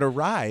 what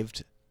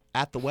arrived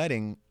at the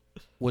wedding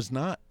was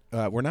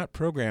were not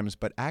programs,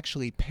 but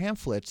actually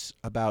pamphlets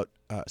about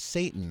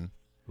Satan.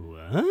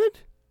 What?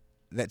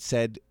 That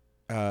said,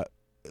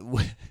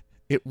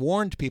 it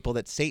warned people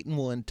that Satan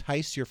will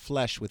entice your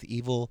flesh with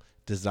evil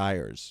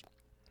desires.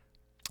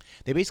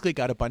 They basically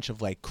got a bunch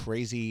of like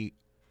crazy,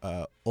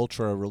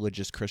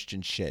 ultra-religious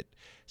Christian shit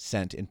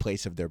sent in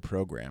place of their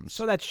programs.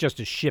 So that's just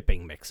a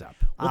shipping mix-up.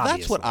 Well, obviously.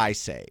 That's what I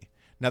say.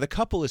 Now, the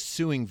couple is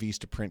suing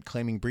Vistaprint,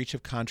 claiming breach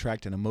of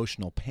contract and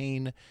emotional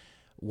pain.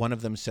 One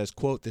of them says,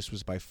 quote, "This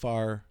was by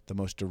far the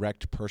most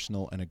direct,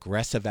 personal, and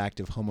aggressive act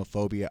of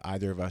homophobia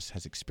either of us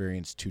has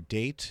experienced to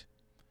date."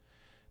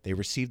 They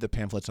received the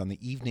pamphlets on the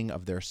evening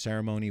of their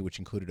ceremony, which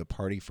included a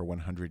party for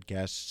 100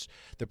 guests.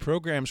 The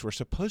programs were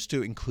supposed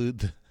to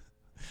include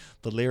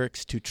the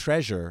lyrics to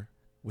Treasure,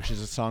 which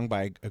is a song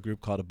by a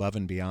group called Above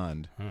and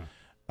Beyond.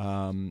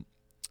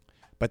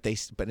 But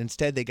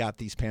instead they got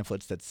these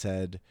pamphlets that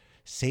said,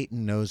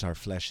 "Satan knows our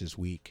flesh is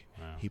weak.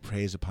 Wow. He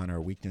preys upon our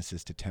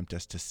weaknesses to tempt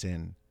us to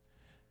sin.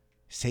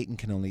 Satan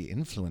can only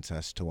influence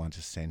us to want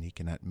to sin. He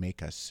cannot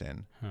make us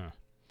sin."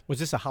 Was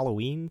this a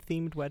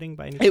Halloween-themed wedding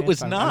by any chance? It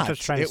was not. I'm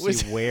just trying to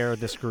see where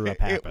the screw-up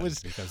happened,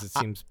 because it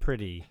seems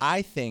pretty...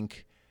 I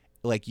think,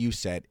 like you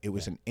said, it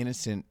was an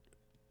innocent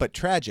but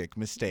tragic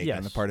mistake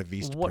on the part of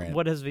Vistaprint.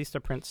 What has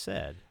Vistaprint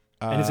said?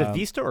 And is it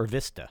Vista or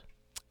Vista?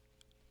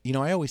 You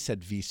know, I always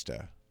said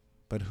Vista,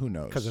 but who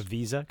knows? Because of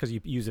Visa? Because you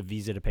use a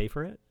Visa to pay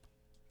for it?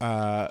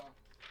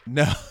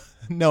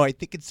 No, I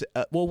think it's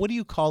well. What do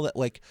you call it?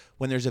 Like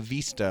when there's a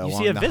vista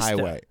along the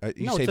highway?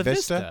 You say it's a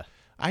vista?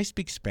 I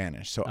speak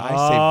Spanish, so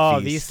I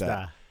say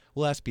vista.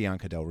 We'll ask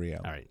Bianca Del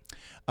Rio. All right.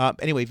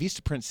 Anyway,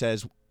 Vistaprint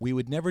says, "We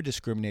would never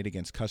discriminate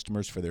against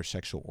customers for their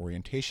sexual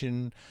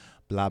orientation.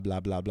 Blah blah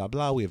blah blah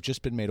blah. We have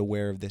just been made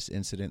aware of this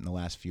incident in the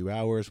last few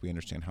hours. We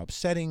understand how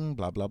upsetting.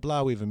 Blah blah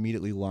blah. We've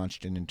immediately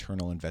launched an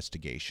internal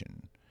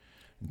investigation."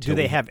 Do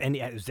they have any?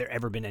 Has there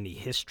ever been any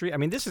history? I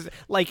mean, this is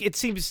like it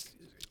seems.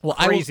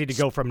 Crazy to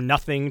go from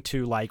nothing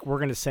to like we're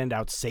going to send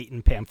out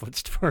Satan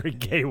pamphlets for a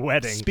gay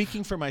wedding.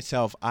 Speaking for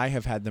myself, I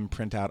have had them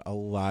print out a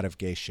lot of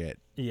gay shit.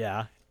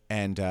 Yeah.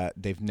 And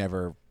they've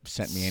never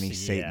sent me any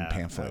Satan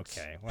pamphlets.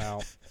 Okay,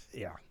 well,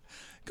 yeah.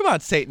 Come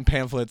on, Satan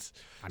pamphlets.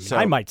 I mean,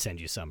 I might send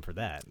you some for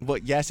that. Well,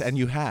 yes, and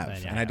you have,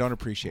 and I don't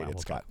appreciate it,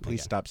 Scott.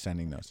 Please stop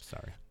sending those.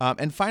 Sorry.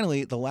 And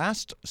finally, the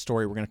last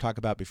story we're going to talk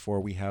about before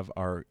we have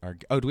our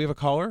oh, do we have a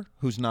caller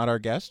who's not our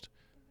guest?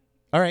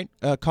 All right,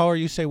 caller,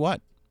 you say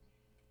what?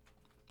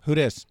 Who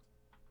dis?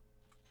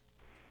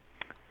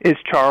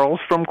 It's Charles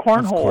from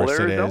Cornhole,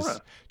 Arizona. It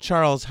is.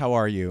 Charles, how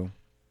are you?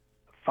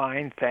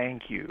 Fine,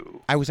 thank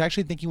you. I was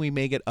actually thinking we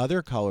may get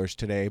other callers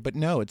today, but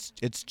no, it's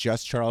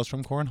just Charles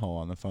from Cornhole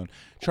on the phone.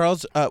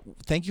 Charles,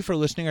 thank you for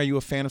listening. Are you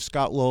a fan of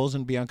Scott Lowell's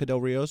and Bianca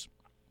Del Rio's?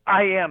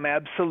 I am,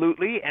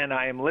 absolutely, and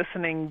I am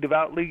listening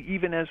devoutly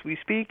even as we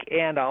speak,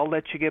 and I'll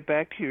let you get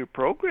back to your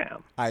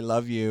program. I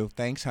love you.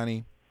 Thanks,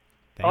 honey.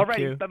 All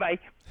right, bye-bye.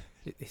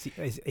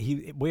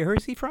 Where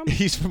is he from?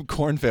 He's from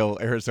Cornville,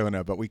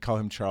 Arizona, but we call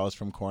him Charles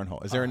from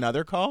Cornhole. Is there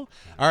another call?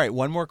 All right,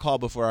 one more call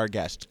before our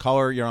guest.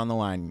 Caller, you're on the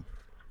line.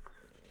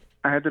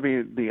 I had to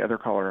be the other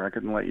caller. I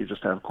couldn't let you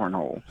just have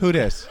Cornhole. Who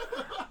dis?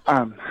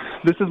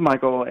 This is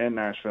Michael in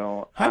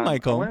Nashville. Hi,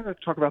 Michael. I wanted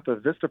to talk about the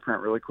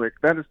Vistaprint really quick.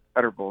 That is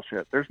utter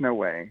bullshit. There's no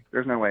way.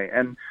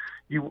 And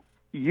you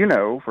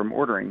know from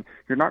ordering,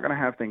 you're not going to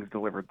have things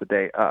delivered the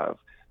day of.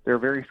 They're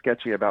very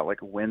sketchy about like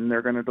when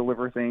they're going to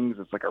deliver things.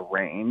 It's like a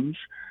range.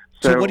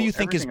 So what do you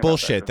think is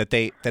bullshit? That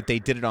they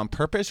did it on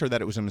purpose or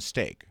that it was a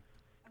mistake?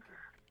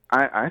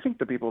 I think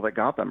the people that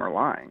got them are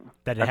lying.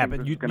 That it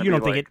happened. You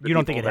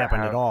don't think it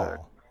happened at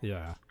all.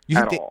 Yeah.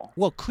 At all.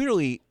 Well,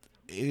 clearly,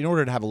 in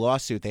order to have a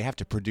lawsuit, they have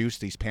to produce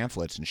these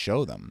pamphlets and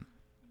show them.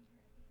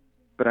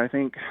 But I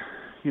think,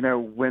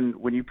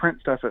 when you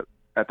print stuff at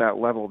at that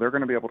level, they're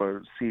going to be able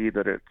to see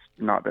that it's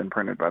not been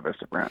printed by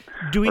Vistaprint.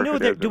 Do we know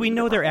that? Do we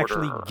know they're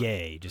actually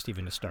gay? Just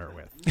even to start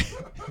with.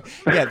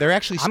 Yeah, they're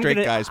actually straight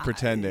guys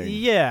pretending.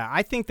 Yeah,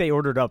 I think they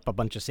ordered up a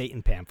bunch of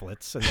Satan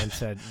pamphlets and then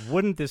said,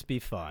 "Wouldn't this be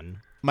fun?"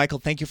 Michael,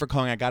 thank you for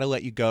calling. I got to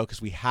let you go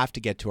because we have to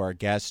get to our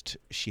guest.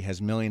 She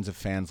has millions of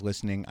fans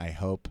listening, I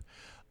hope.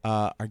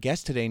 Our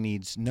guest today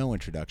needs no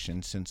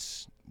introduction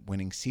since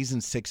winning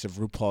season 6 of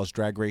RuPaul's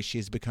Drag Race, she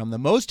has become the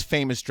most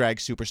famous drag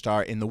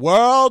superstar in the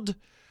world.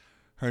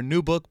 Her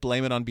new book,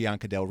 Blame It on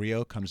Bianca Del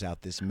Rio, comes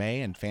out this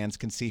May, and fans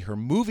can see her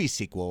movie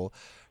sequel,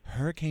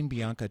 Hurricane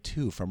Bianca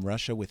 2 From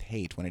Russia with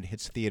Hate, when it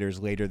hits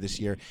theaters later this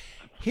year.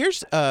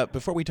 Here's,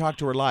 before we talk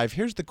to her live,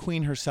 here's the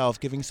queen herself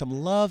giving some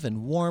love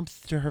and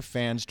warmth to her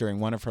fans during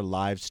one of her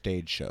live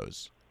stage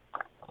shows.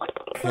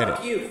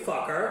 Fuck you,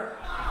 fucker.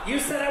 You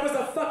said I was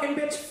a fucking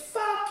bitch.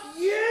 Fuck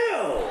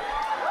you.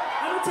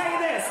 I'm gonna tell you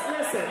this.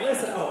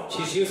 Listen. Oh,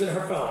 she's using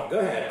her phone. Go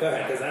ahead,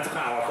 because that's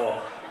powerful.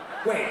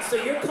 Wait, so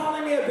you're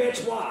calling me a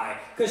bitch? Why?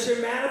 Because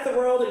you're mad at the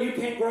world and you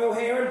can't grow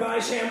hair and buy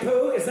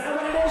shampoo? Is that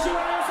what it is, you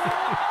asshole?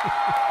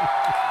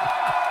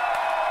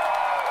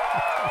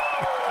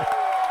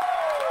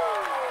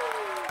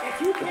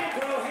 If you can't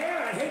grow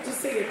hair, I'd hate to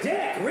see your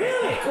dick.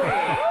 Really,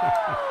 queen?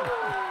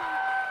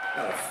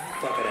 Oh,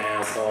 fucking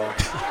asshole.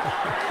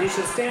 You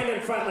should stand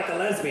in front like a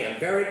lesbian,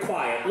 very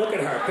quiet. Look at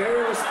her,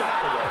 very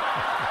respectable.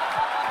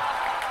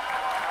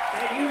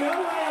 And you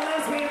know why a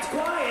lesbian's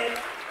quiet?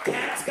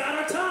 Cat's got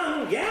her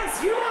tongue.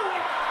 Yes, you know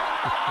it.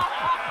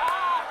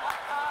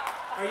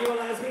 Are you a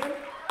lesbian?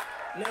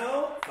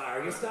 No?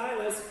 Fire your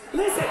stylist.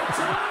 Listen,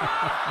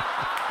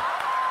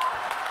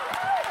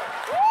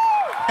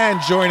 And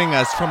joining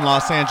us from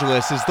Los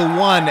Angeles is the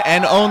one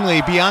and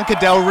only Bianca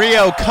Del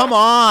Rio. Come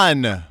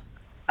on.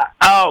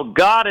 Oh,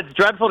 God, it's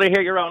dreadful to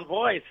hear your own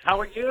voice. How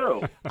are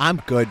you? I'm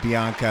good,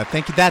 Bianca.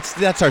 Thank you.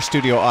 That's our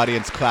studio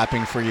audience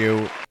clapping for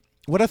you.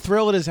 What a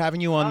thrill it is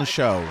having you on the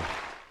show.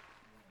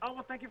 Oh,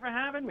 well, thank you for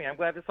having me. I'm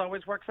glad this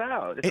always works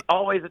out. It's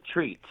always a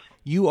treat.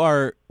 You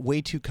are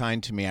way too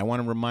kind to me. I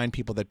want to remind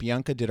people that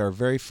Bianca did our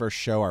very first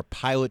show, our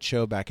pilot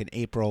show back in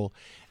April,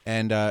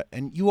 and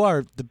you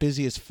are the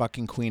busiest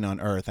fucking queen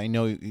on earth. I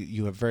know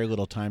you have very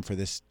little time for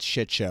this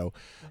shit show,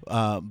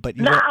 but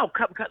you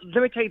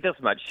let me tell you this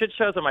much: shit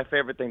shows are my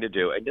favorite thing to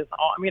do. And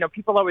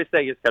people always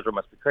say your schedule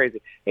must be crazy.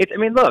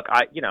 Look,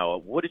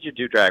 what did you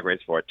do Drag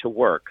Race for? To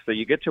work. So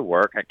you get to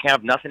work. I can't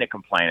have nothing to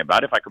complain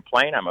about. If I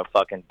complain, I'm a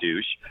fucking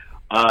douche.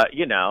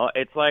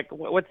 It's like,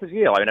 what's the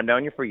deal? I've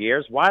known you for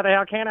years. Why the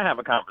hell can't I have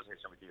a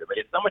conversation with you?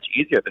 It's so much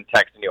easier than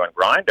texting you on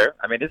Grindr.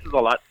 This is a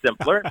lot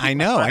simpler. I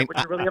know. What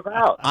you're really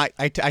about.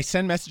 I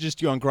send messages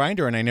to you on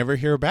Grindr and I never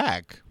hear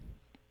back.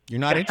 You're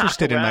not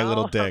interested in my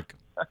little dick.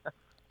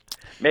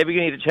 Maybe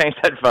you need to change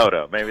that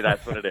photo. Maybe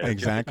that's what it is.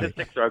 Exactly. Your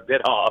statistics are a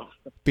bit off.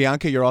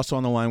 Bianca, you're also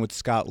on the line with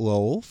Scott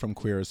Lowell from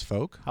Queer as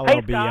Folk. Hello, hey,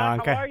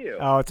 Bianca. Scott, how are you?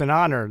 Oh, it's an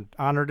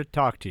honor to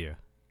talk to you.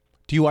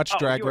 Do you watch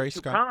Drag Race,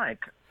 Scott? Kind.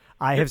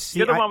 I have seen.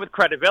 You're the one with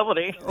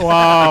credibility.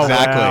 Oh,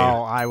 exactly.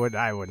 Well,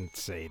 I wouldn't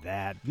say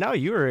that. No,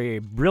 you're a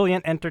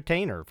brilliant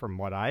entertainer from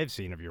what I've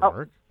seen of your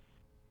work.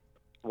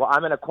 Well,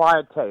 I'm an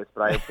acquired taste,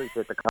 but I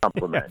appreciate the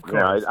compliment.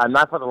 I'm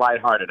not for the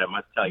lighthearted, I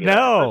must tell you.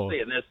 No. Especially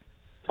in this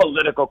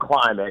political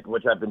climate,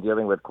 which I've been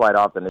dealing with quite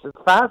often. It just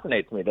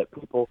fascinates me that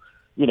people,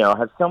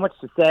 have so much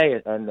to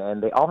say,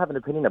 and they all have an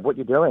opinion of what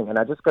you're doing. And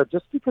I just go,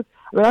 just because,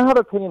 I have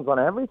opinions on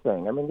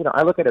everything.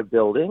 I look at a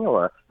building,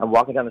 or I'm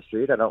walking down the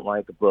street, I don't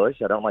like Bush,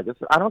 I don't like this.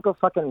 I don't go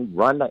fucking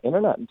run the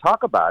internet and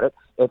talk about it.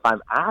 If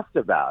I'm asked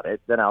about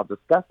it, then I'll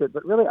discuss it.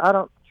 But really, I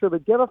don't truly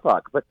give a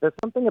fuck. But there's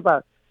something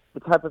about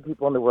the type of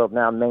people in the world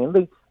now,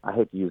 mainly, I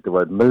hate to use the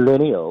word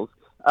millennials,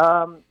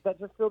 that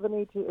just feel the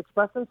need to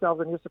express themselves,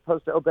 and you're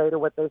supposed to obey to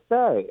what they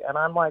say. And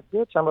I'm like,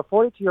 bitch, I'm a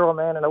 42-year-old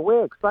man in a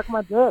wig. Suck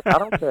my dick. I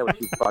don't care what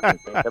you fucking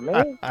think of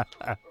me.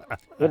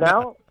 And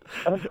so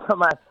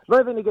the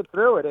only thing to get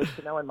through it is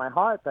to know in my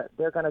heart that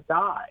they're going to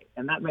die,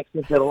 and that makes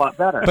me feel a lot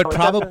better. But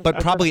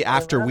probably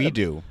after we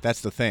do. That's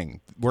the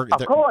thing. They're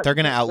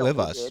going to outlive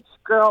us. Bitch.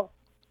 Girl,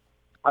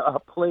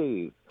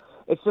 please.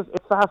 It's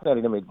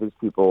fascinating to me, these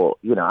people,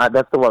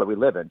 that's the world that we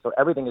live in. So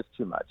everything is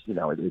too much.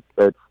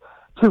 It's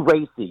too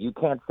racy. You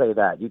can't say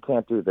that. You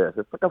can't do this.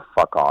 It's like a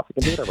fuck off.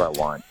 You can do whatever I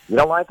want. You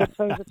don't like it?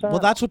 Change the channel. Well,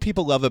 that's what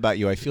people love about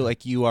you. I feel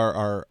like you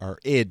are our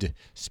id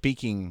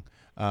speaking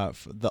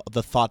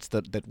the thoughts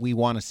that we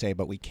want to say,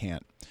 but we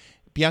can't.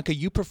 Bianca,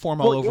 you perform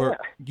all over.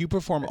 Yeah. You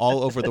perform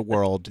all over the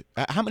world.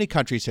 How many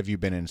countries have you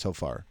been in so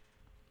far?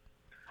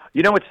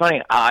 It's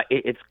funny.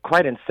 It's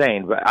quite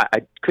insane, but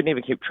I couldn't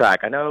even keep track.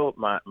 I know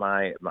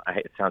my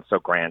it sounds so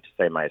grand to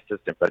say my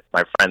assistant, but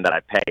my friend that I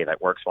pay that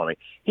works for me,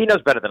 he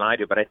knows better than I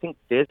do. But I think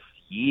this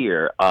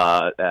year,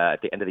 at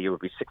the end of the year,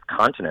 would be 6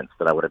 continents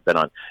that I would have been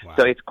on. Wow.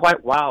 So it's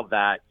quite wild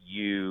that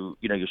you're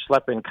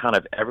schlepping kind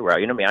of everywhere.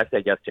 You know me, I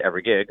say yes to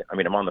every gig. I'm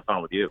on the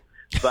phone with you,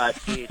 but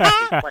it's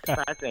quite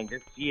fascinating.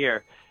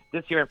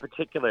 This year in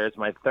particular is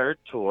my 3rd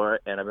tour,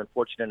 and I've been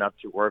fortunate enough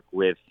to work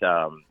with,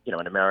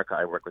 in America,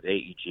 I work with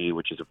AEG,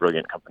 which is a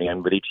brilliant company,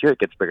 and with each year it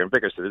gets bigger and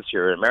bigger. So this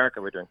year in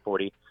America, we're doing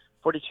 40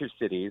 42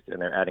 cities,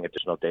 and they're adding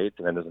additional dates,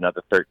 and then there's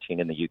another 13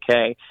 in the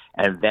UK,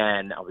 and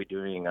then I'll be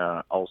doing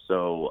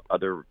also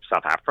other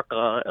South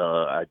Africa.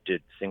 I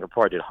did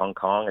Singapore, I did Hong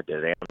Kong, I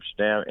did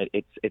Amsterdam.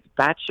 It's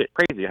batshit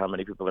crazy how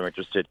many people are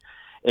interested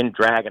in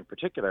drag in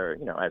particular,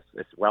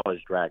 as well as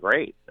Drag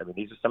Race. I mean,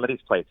 these are some of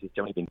these places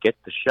don't even get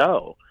the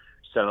show.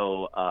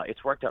 So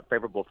it's worked out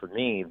favorable for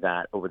me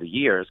that over the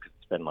years, because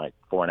it's been like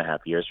 4.5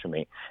 years for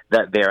me,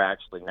 that they're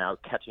actually now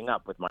catching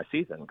up with my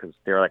season, because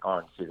they're like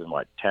on season,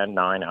 10,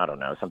 9, I don't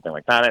know, something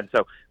like that. And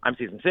so I'm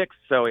season 6.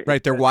 So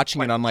right, they're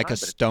watching it on like a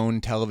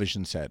stone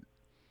television set.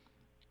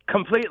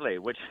 Completely,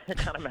 which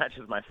kind of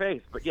matches my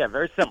face. But yeah,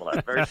 very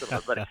similar, very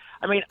similar. But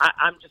I mean,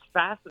 I'm just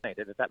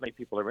fascinated that many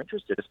people are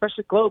interested,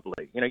 especially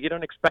globally. You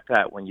don't expect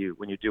that when you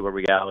do a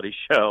reality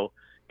show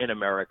in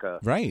America,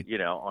 right?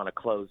 On a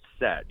closed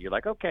set. You're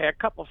like, okay, a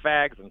couple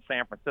fags in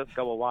San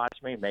Francisco will watch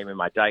me. Maybe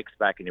my dykes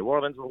back in New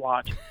Orleans will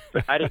watch.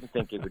 But I didn't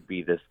think it would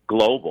be this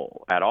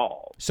global at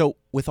all. So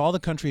with all the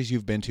countries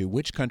you've been to,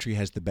 which country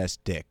has the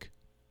best dick?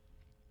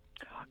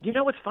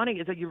 What's funny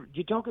is that you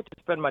don't get to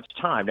spend much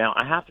time. Now,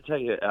 I have to tell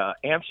you,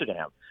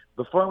 Amsterdam,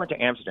 before I went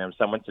to Amsterdam,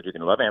 someone said you're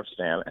going to love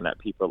Amsterdam and that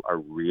people are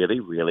really,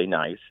 really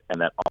nice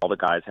and that all the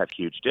guys have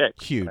huge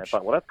dicks. Huge. And I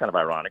thought, well, that's kind of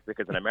ironic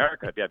because in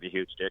America, if you have a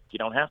huge dick, you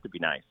don't have to be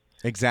nice.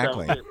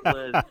 Exactly.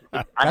 So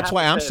that's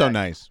why I'm so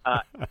nice.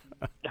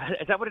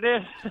 Is that what it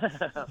is?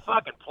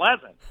 Fucking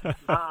pleasant.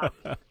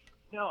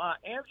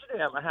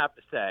 Amsterdam, I have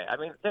to say,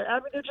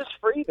 they're just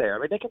free there. I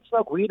mean, they can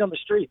smoke weed on the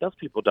street. Those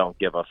people don't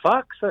give a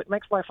fuck, so it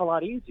makes life a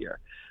lot easier.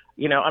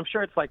 I'm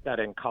sure it's like that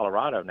in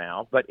Colorado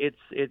now, but it's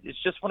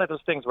just one of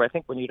those things where I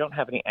think when you don't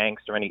have any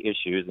angst or any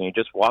issues and you're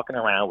just walking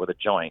around with a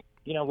joint,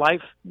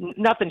 life,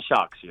 nothing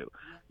shocks you.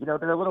 They're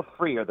a little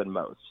freer than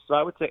most. So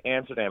I would say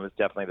Amsterdam is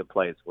definitely the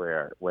place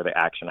where the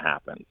action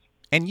happens.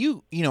 And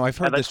I've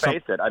heard this.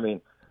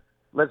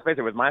 Let's face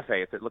it, with my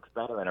face, it looks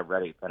better than a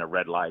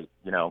red light.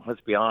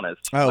 Let's be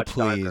honest. Oh,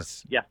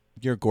 please. Darker. Yeah.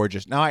 You're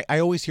gorgeous. Now, I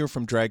always hear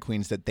from drag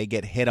queens that they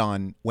get hit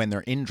on when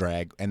they're in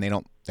drag and they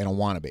don't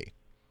want to be.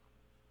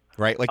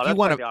 Right? Like you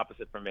want the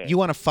opposite for me. You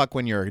want to fuck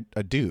when you're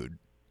a dude.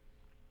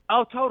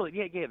 Oh, totally.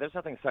 Yeah. There's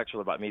nothing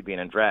sexual about me being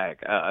in drag.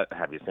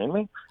 Have you seen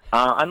me?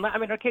 On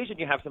occasion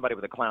you have somebody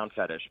with a clown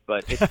fetish,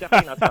 but it's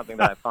definitely not something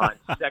that I find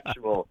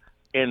sexual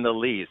in the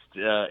least.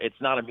 It's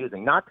not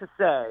amusing. Not to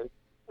say,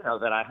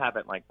 that I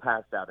haven't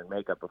passed out in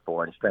makeup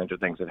before and stranger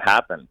things have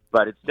happened,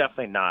 but it's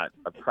definitely not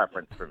a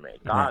preference for me.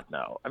 God,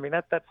 no. I mean,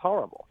 that's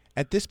horrible.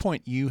 At this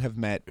point, you have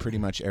met pretty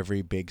much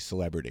every big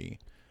celebrity.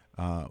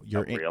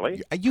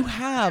 Really? You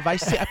have.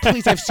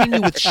 Please, I've seen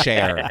you with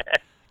Cher.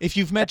 If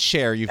you've met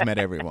Cher, you've met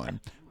everyone.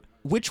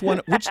 Which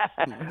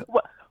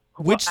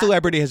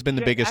celebrity has been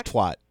the biggest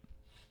twat?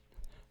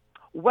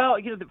 Well,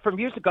 from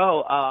years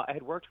ago, I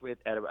had worked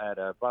at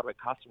a Broadway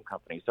costume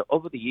company. So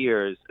over the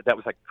years, that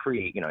was like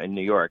in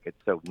New York, it's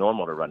so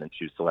normal to run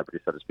into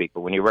celebrities, so to speak. But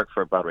when you work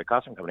for a Broadway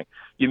costume company,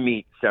 you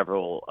meet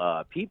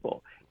several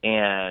people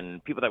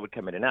and people that would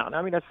come in and out.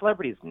 And as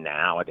celebrities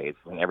nowadays,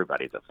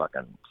 everybody's a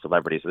fucking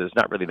celebrity, so there's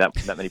not really that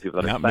many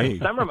people that are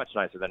excited. Some are much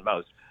nicer than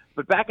most.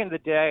 But back in the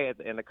day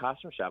in the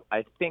costume shop,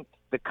 I think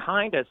the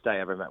kindest I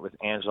ever met was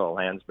Angela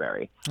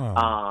Lansbury.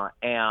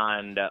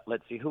 And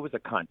let's see, who was a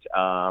cunt?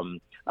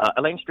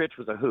 Elaine Stritch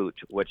was a hoot,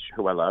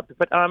 who I loved.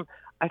 But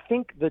I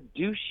think the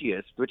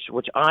douchiest,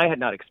 which I had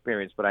not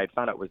experienced, but I had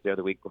found out was there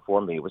the week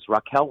before me, was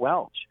Raquel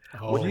Welch.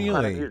 Oh, which is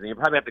kind of amusing. You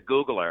probably have to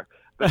Google her.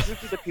 But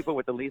usually the people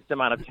with the least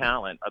amount of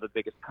talent are the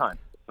biggest cunts.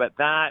 But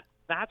that's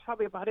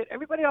probably about it.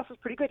 Everybody else is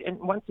pretty good. And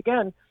once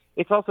again,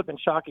 it's also been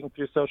shocking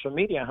through social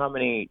media how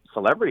many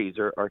celebrities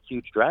are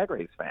huge Drag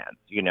Race fans.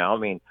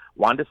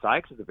 Wanda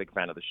Sykes is a big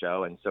fan of the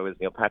show, and so is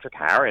Neil Patrick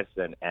Harris.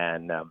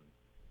 And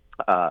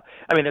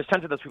there's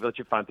tons of those people that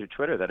you find through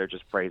Twitter that are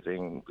just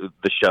praising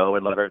the show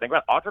and love everything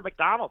about Audra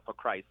McDonald, for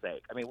Christ's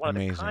sake. One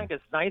of the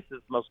kindest,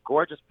 nicest, most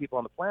gorgeous people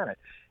on the planet.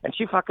 And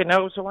she fucking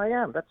knows who I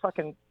am. That's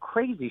fucking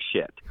crazy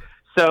shit.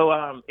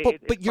 So,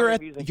 but you're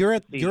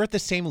at the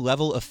same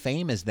level of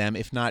fame as them,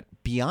 if not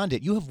beyond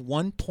it. You have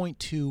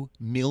 1.2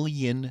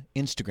 million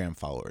Instagram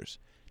followers.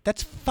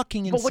 That's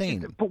fucking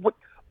insane.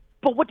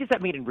 But what does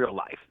that mean in real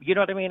life? You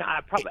know what I mean?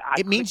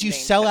 It means you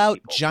sell out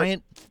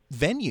giant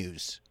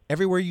venues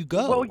everywhere you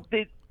go.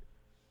 It's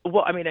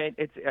I'm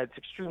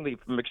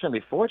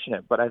extremely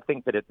fortunate, but I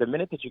think that at the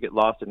minute that you get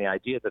lost in the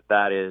idea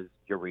that is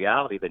your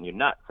reality, then you're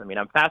nuts.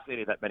 I'm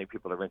fascinated that many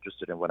people are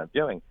interested in what I'm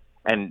doing.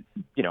 And,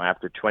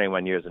 after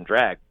 21 years in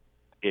drag,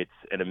 it's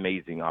an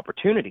amazing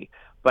opportunity.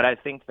 But I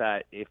think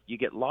that if you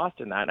get lost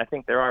in that, and I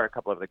think there are a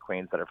couple of the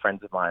queens that are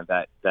friends of mine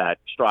that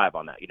strive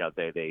on that.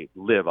 They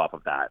live off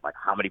of that, like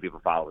how many people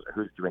follow us or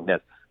who's doing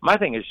this. My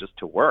thing is just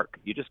to work.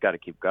 You just got to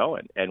keep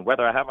going. And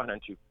whether I have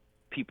 102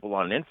 people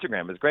on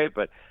Instagram is great,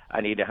 but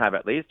I need to have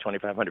at least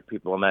 2,500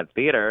 people in that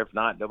theater. If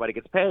not, nobody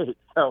gets paid.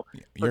 So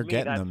you're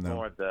getting that's them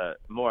though.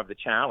 More of the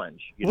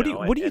challenge.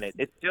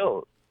 It's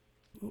still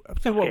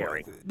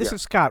scary. This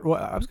is Scott.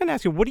 Well, I was going to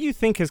ask you, what do you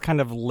think has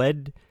kind of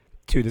led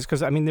to this? Because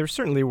there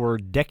certainly were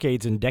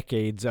decades and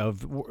decades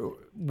of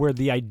where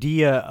the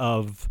idea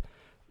of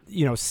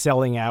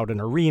selling out an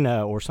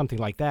arena or something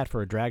like that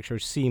for a drag show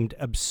seemed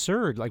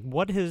absurd. Like,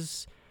 what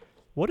has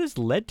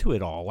led to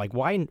it all? Like,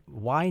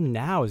 why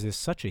now is this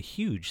such a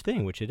huge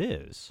thing, which it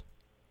is?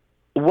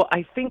 Well,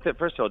 I think that,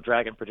 first of all,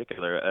 drag in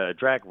particular,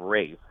 Drag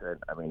Race,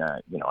 and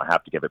I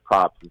have to give it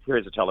props.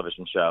 Here's a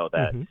television show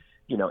that,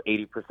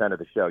 80% of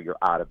the show you're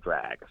out of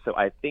drag. So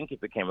I think it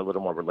became a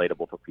little more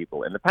relatable for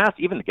people. In the past,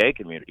 even the gay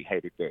community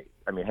hated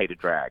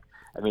drag.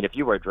 If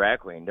you were a drag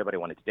queen, nobody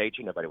wanted to date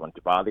you, nobody wanted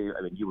to bother you.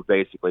 You were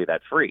basically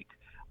that freak.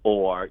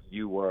 Or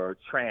you were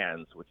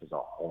trans, which is a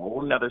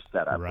whole other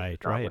setup. Right.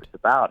 What it's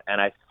about.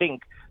 And I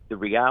think the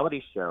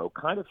reality show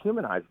kind of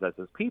humanizes us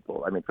as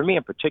people. For me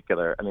in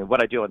particular,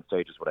 what I do on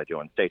stage is what I do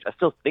on stage. I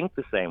still think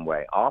the same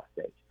way off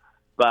stage.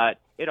 But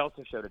it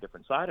also showed a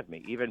different side of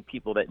me. Even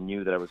people that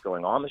knew that I was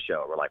going on the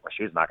show were like, well,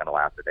 she's not going to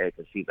last today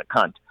because she's a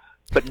cunt.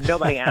 But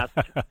nobody asked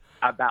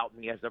about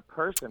me as a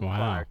person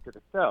prior to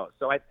the show.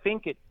 So I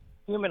think it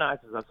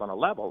humanizes us on a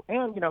level.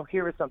 And,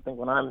 here is something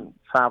when I'm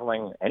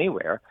traveling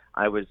anywhere.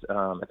 I was,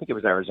 I think it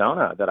was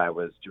Arizona that I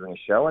was doing a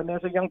show, and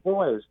there's a young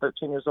boy who's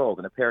 13 years old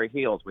in a pair of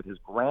heels with his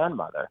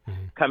grandmother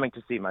coming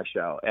to see my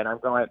show. And I'm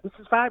going, this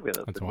is fabulous.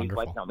 That's and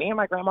wonderful. He's like, no, me and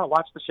my grandma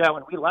watch the show,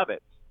 and we love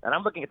it. And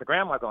I'm looking at the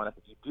grandma going, I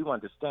said, you do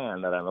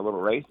understand that I'm a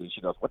little racy.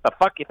 She goes, what the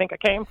fuck you think I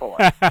came for?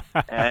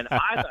 And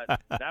I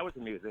thought that was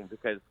amusing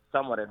because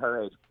someone at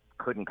her age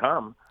couldn't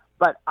come.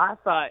 But I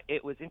thought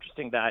it was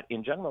interesting that,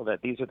 in general,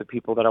 that these are the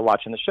people that are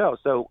watching the show.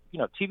 So,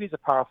 TV is a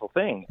powerful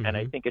thing, and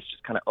I think it's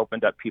just kind of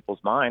opened up people's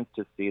minds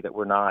to see that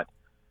we're not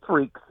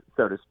freaks,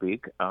 so to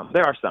speak.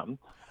 There are some.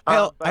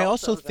 I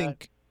also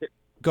think...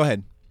 Go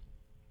ahead.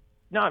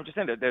 No, I'm just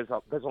saying that there's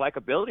a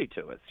likability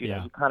to us. You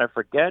know, you kind of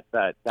forget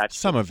that that's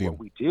some of you. What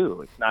we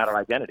do. It's not our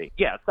identity.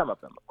 Yeah, some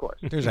of them, of course.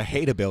 There's a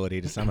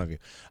hateability to some of you.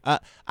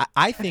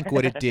 I think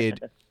what it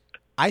did...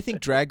 I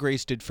think Drag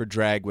Race did for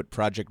drag what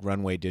Project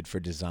Runway did for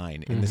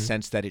design, in the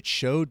sense that it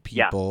showed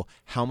people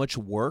how much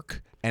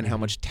work and how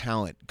much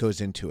talent goes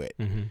into it.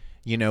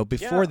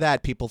 Before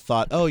that, people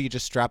thought, oh, you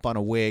just strap on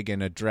a wig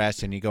and a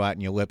dress and you go out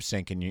and you lip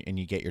sync and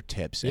you get your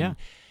tips.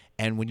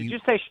 And when did you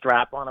say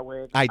strap on a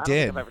wig? I don't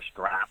did. think I've ever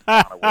strapped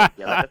on a wig.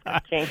 Yeah,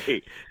 that's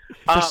kinky.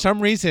 For some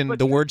reason,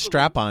 the word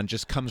strap on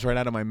just comes right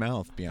out of my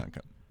mouth,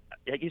 Bianca.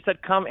 You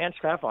said come and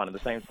strap on in the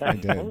same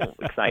sentence. I did. Ooh,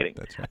 exciting.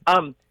 That's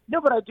right. No,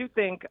 but I do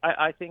think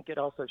I think it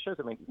also shows.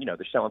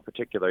 The show in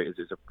particular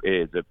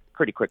is a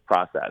pretty quick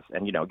process,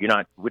 and we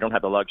don't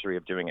have the luxury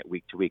of doing it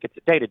week to week. It's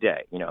day to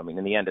day.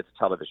 In the end, it's a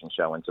television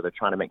show, and so they're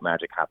trying to make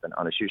magic happen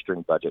on a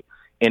shoestring budget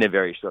in a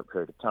very short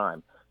period of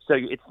time. So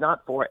it's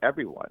not for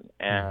everyone,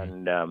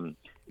 and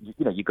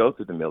you go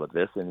through the mill of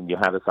this, and you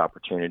have this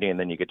opportunity, and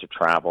then you get to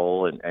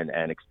travel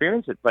and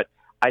experience it. But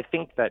I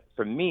think that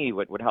for me,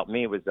 what would help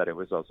me was that it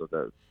was also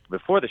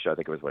before the show. I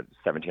think it was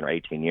 17 or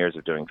 18 years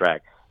of doing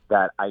drag.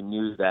 That I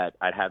knew that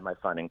I'd had my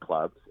fun in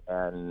clubs,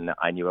 and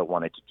I knew I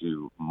wanted to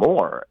do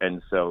more.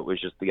 And so it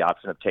was just the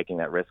option of taking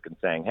that risk and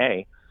saying,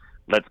 hey,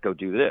 let's go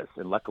do this.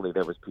 And luckily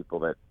there was people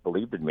that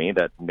believed in me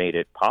that made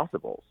it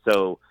possible.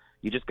 So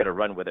you just got to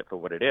run with it for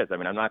what it is.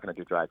 I'm not going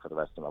to do drag for the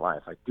rest of my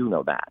life. I do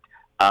know that.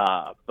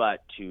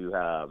 But to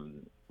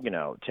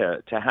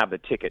have the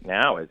ticket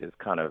now is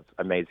kind of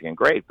amazing and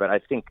great. But I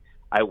think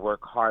I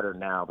work harder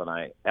now than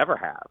I ever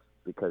have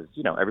because,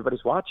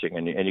 everybody's watching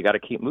and you got to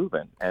keep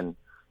moving. And,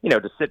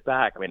 to sit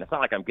back, it's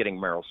not like I'm getting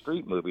Meryl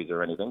Streep movies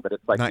or anything, but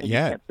it's like you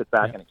can't sit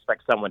back and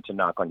expect someone to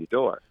knock on your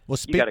door. Well,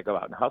 you got to go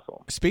out and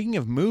hustle. Speaking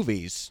of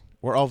movies,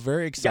 we're all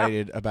very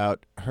excited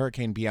about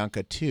Hurricane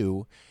Bianca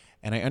 2,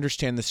 and I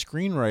understand the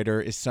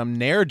screenwriter is some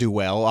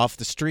ne'er-do-well off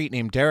the street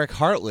named Derek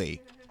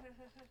Hartley.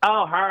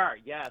 Oh, her,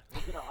 yes.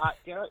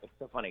 Derek, it's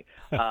so funny.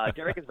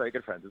 Derek is very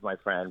good friends with my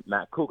friend,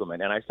 Matt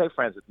Kugelman. And I say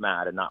friends with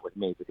Matt and not with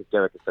me because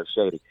Derek is so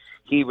shady.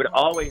 He would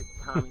always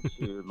come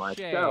to my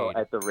show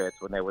at the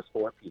Ritz when there was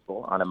 4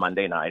 people on a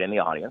Monday night in the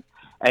audience.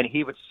 And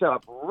he would show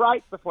up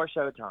right before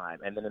showtime.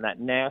 And then in that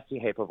nasty,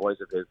 hateful voice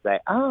of his say,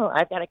 oh,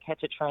 I've got to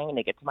catch a train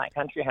to get to my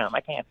country home.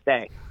 I can't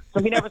stay.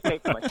 So he never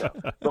stayed for my show.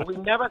 But we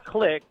never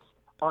clicked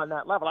on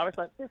that level. I was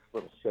like, this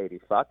little shady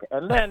fuck.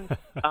 And then,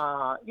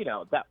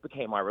 that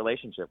became our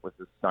relationship, with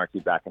this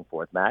snarky back and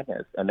forth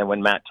madness. And then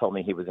when Matt told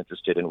me he was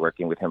interested in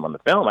working with him on the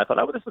film, I thought,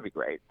 oh, this would be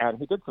great. And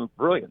he did some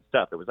brilliant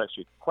stuff. It was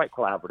actually quite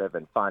collaborative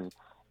and fun.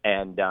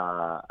 And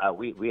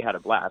we had a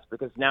blast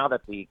because now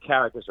that the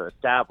characters are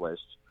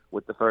established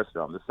with the first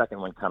film, the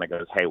second one kind of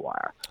goes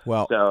haywire.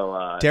 Well,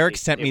 so Derek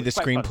sent me the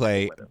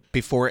screenplay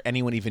before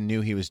anyone even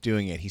knew he was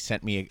doing it. He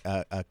sent me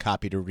a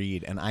copy to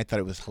read, and I thought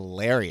it was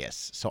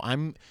hilarious. So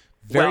I'm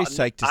very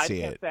psyched to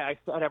see it. I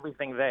said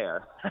everything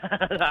there.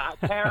 I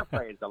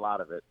paraphrased a lot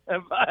of it,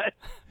 but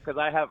because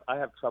I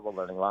have trouble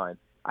learning lines.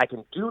 I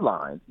can do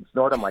lines and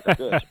snort them like a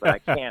bitch, but I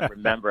can't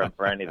remember them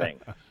for anything.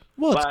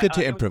 Well, it's good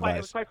to improvise.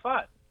 It was quite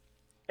fun.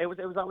 It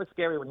was always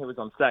scary when he was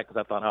on set because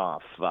I thought, oh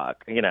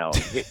fuck,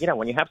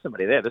 when you have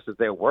somebody there, this is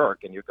their work,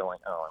 and you're going,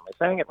 oh, am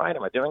I saying it right?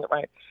 Am I doing it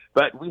right?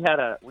 But we had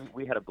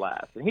a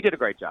blast, and he did a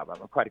great job.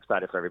 I'm quite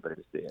excited for everybody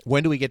to see it.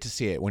 When do we get to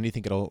see it? When do you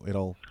think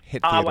it'll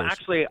hit theaters? Well,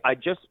 actually, I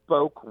just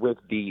spoke with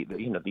these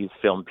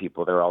film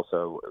people. They're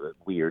also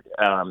weird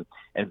and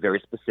very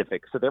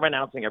specific. So they're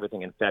announcing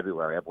everything in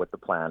February of what the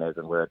plan is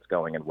and where it's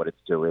going and what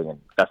it's doing and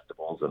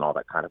festivals and all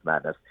that kind of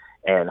madness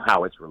and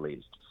how it's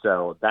released.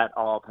 So that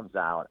all comes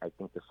out, I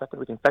think, the second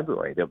week in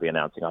February. They'll be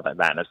announcing all that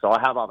madness. So I'll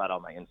have all that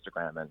on my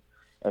Instagram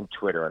and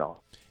Twitter and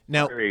all.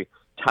 Now, very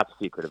top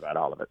secret about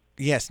all of it.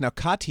 Yes. Now,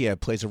 Katya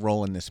plays a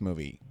role in this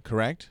movie,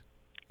 correct?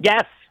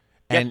 Yes.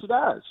 And yes, she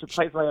does. She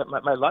plays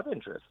my love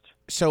interest.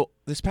 So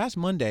this past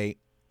Monday,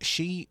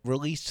 she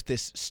released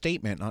this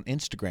statement on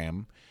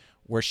Instagram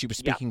where she was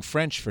speaking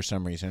French for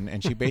some reason,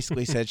 and she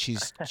basically said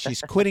she's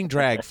quitting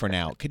drag for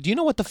now. Do you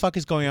know what the fuck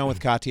is going on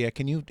with Katya?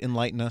 Can you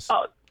enlighten us?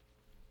 Oh.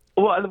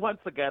 Well, once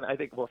again, I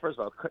think, first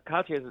of all,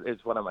 Katya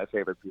is one of my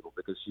favorite people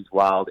because she's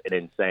wild and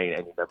insane,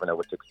 and you never know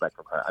what to expect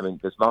from her. I mean,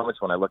 there's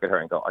moments when I look at her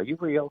and go, are you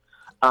real?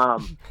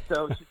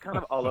 So she's kind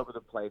of all over the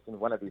place and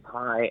one of these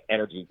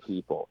high-energy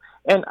people.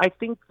 And I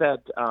think that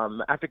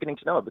after getting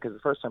to know her, because the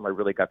first time I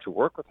really got to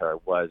work with her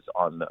was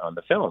on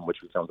the film, which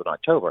we filmed in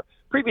October.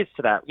 Previous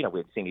to that, we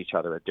had seen each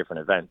other at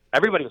different events.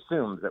 Everybody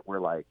assumes that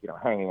we're,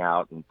 hanging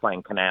out and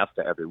playing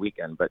canasta every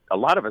weekend, but a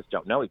lot of us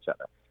don't know each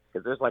other.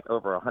 Because there's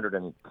over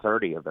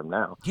 130 of them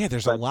now. Yeah,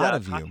 there's a lot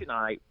of you. Katya and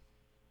I,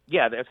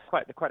 there's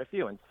quite a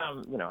few, and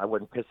some, I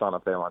wouldn't piss on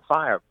if they're on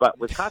fire. But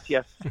with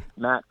Katya,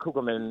 Matt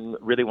Kugelman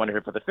really wanted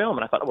her for the film,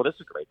 and I thought, well, this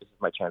is great. This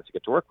is my chance to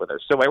get to work with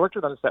her. So I worked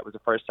with her on the set. It was the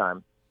first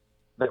time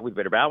that we'd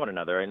been around one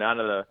another, and out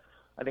of the,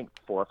 I think,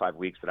 4 or 5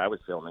 weeks that I was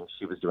filming,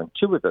 she was doing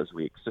 2 of those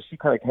weeks. So she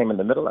kind of came in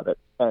the middle of it,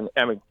 and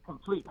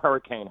complete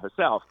hurricane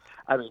herself.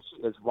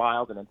 She is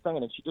wild and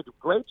insane, and she did a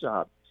great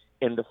job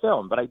in the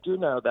film, but I do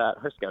know that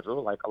her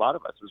schedule, like a lot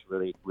of us, was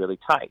really, really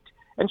tight.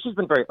 And she's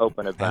been very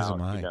open about,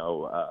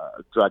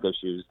 drug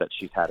issues that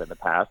she's had in the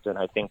past. And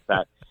I think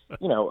that,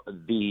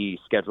 the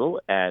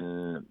schedule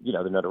and,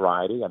 the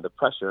notoriety and the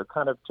pressure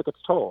kind of took its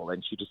toll.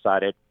 And she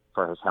decided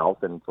for her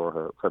health and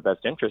for her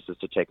best interest is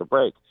to take a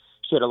break.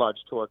 She had a large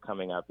tour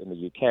coming up in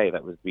the UK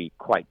that would be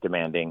quite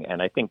demanding.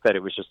 And I think that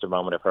it was just a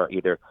moment of her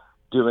either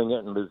doing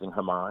it and losing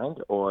her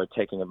mind or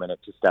taking a minute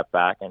to step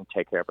back and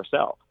take care of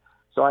herself.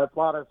 So I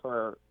applaud her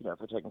for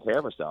taking care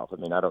of herself.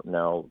 I mean, I don't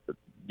know,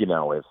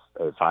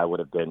 if I would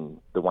have been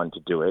the one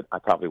to do it, I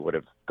probably would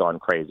have gone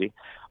crazy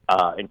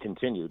and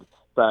continued.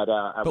 But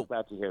I was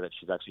glad to hear that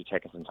she's actually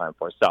taking some time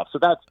for herself. So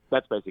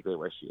that's basically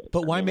where she is.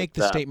 But why make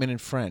the statement in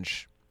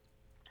French?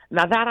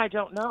 Now that I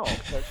don't know.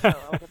 Because,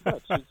 like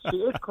I said, she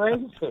is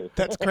crazy.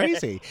 That's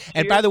crazy.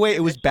 And by the way,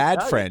 it was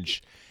bad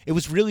French. It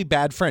was really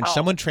bad French. Oh.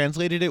 Someone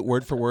translated it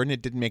word for word, and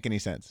it didn't make any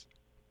sense.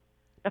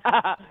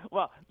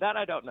 Well, that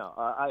I don't know.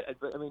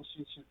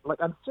 She's like,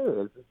 I'm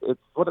serious.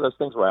 It's one of those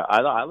things where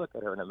I look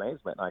at her in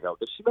amazement and I go,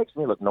 she makes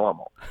me look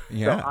normal.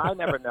 Yeah. So I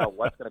never know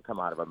what's going to come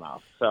out of her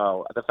mouth.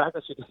 So the fact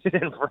that she did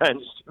it in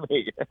French to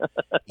me,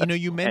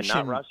 you mentioned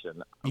and not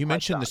Russian. You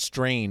mentioned the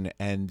strain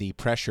and the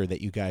pressure that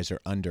you guys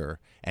are under,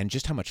 and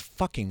just how much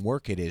fucking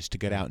work it is to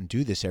get out and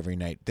do this every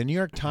night. The New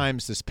York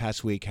Times this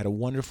past week had a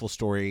wonderful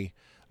story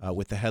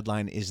with the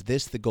headline, "Is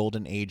this the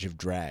golden age of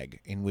drag?"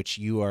 in which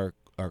you are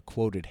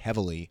quoted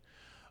heavily.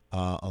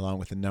 Along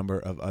with a number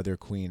of other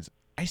queens.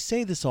 I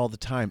say this all the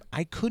time.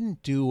 I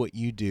couldn't do what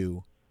you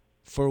do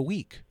for a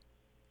week.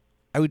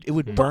 It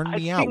would burn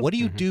me out. What do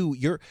you do?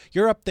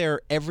 You're up there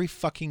every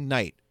fucking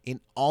night in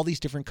all these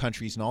different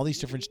countries and all these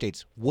different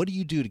states. What do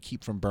you do to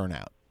keep from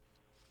burnout?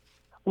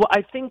 Well,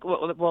 I think,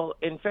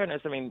 in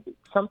fairness,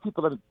 some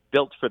people are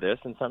built for this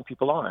and some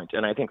people aren't.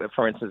 And I think that,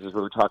 for instance, as we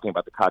were talking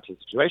about the Katya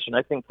situation,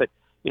 I think that,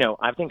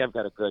 I think I've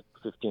got a good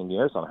 15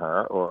 years on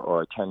her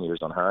or 10 years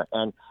on her.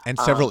 And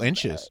several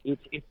inches.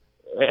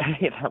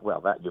 Well,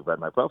 that you've read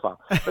my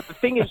profile. But the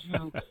thing is,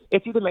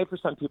 it's either made for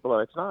some people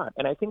or it's not.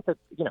 And I think that,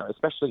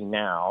 especially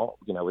now,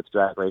 with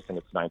Drag Race in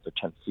its 9th or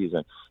 10th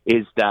season,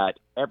 is that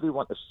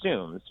everyone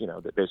assumes,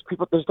 that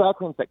there's drag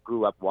queens that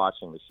grew up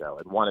watching the show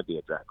and want to be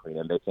a drag queen,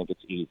 and they think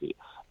it's easy.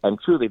 And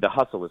truly, the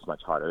hustle is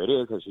much harder. It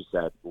is, as you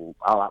said,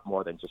 a lot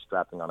more than just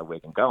strapping on a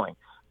wig and going.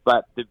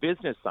 But the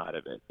business side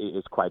of it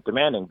is quite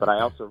demanding. But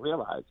I also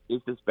realize,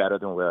 is this better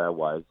than where I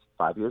was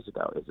 5 years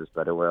ago? Is this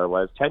better where I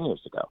was 10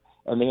 years ago?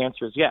 And the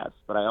answer is yes.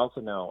 But I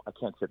also know I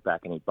can't sit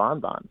back and eat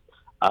bonbons.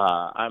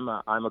 I'm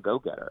a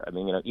go-getter.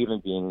 Even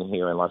being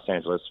here in Los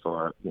Angeles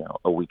for,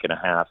 a week and a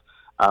half,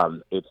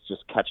 it's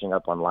just catching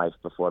up on life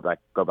before I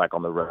go back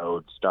on the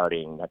road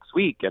starting next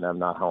week. And I'm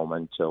not home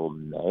until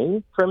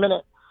May for a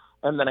minute.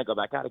 And then I go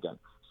back out again.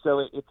 So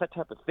it's that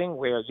type of thing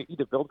where you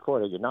either build for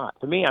it or you're not.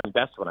 For me, I'm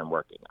best when I'm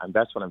working. I'm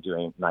best when I'm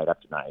doing night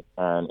after night.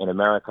 And in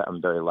America,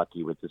 I'm very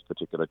lucky with this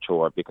particular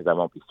tour because I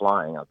won't be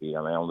flying. I'll be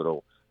on my own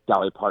little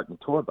Dolly Parton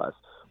tour bus,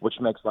 which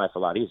makes life a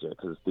lot easier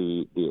because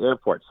the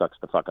airport sucks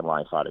the fucking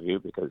life out of you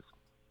because,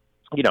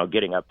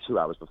 getting up 2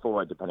 hours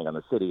before, depending on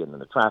the city and then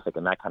the traffic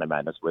and that kind of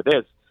madness. Where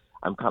this,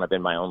 I'm kind of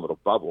in my own little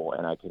bubble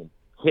and I can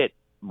hit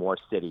more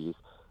cities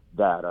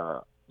that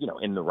are,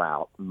 in the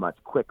route much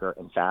quicker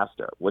and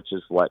faster, which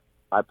is what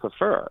I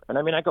prefer. And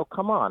I mean, I go,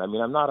 come on. I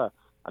mean, I'm not a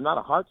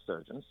heart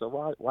surgeon,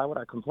 so why would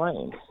I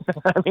complain?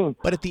 I mean,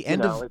 but at the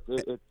end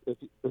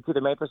it's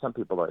either made for some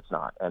people or it's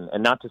not.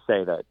 And not to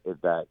say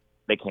that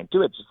they can't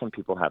do it. Just some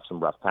people have some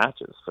rough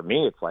patches. For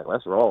me, it's like,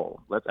 let's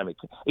roll.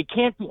 It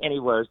can't be any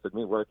worse than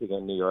me working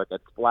in New York at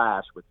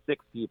Splash with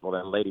 6 people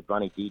and Lady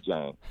Bunny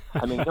DJing.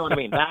 I mean, you know what I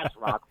mean? That's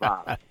rock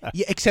bottom.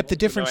 Yeah, except the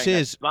difference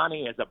is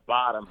Bunny is a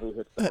bottom who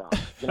hits the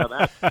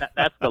rock.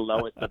 That's the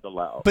lowest of the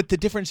low. But the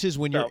difference is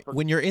when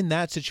you're in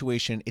that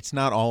situation, it's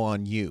not all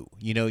on you.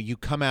 You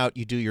come out,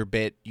 you do your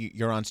bit,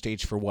 you're on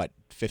stage for what,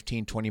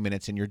 15, 20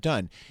 minutes, and you're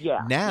done.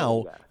 Yeah.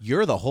 Now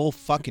you're the whole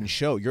fucking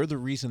show. You're the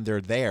reason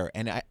they're there.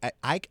 And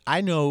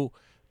I know,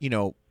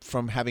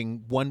 from having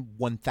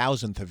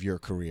 1/1000th of your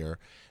career,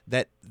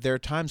 that there are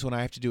times when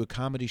I have to do a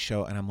comedy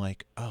show and I'm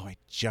like, oh, I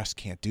just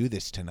can't do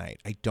this tonight.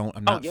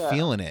 I'm not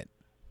feeling it.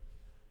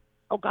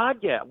 Oh, God,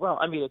 yeah. Well,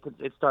 I mean,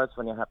 it starts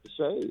when you have to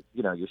shave.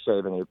 You're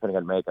shaving, you're putting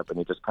on makeup, and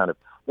you're just kind of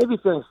maybe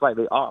feeling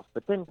slightly off.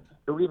 But then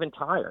you're even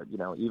tired,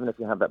 even if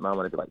you have that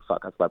moment of like,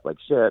 fuck, I slept like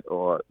shit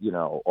or,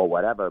 or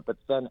whatever. But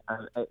then,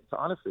 so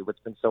honestly, what's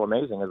been so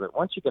amazing is that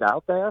once you get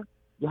out there,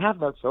 you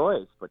have no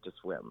choice but to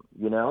swim,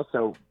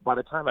 So by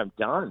the time I'm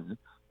done,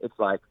 it's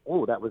like,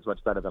 oh, that was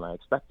much better than I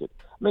expected.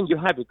 I mean, you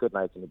have your good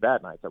nights and your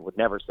bad nights. I would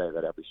never say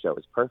that every show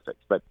is perfect,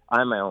 but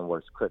I'm my own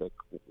worst critic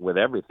with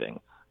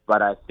everything.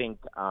 But I think,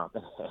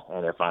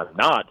 and if I'm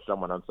not,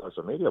 someone on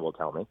social media will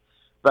tell me.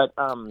 But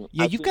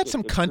you've got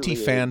some cunty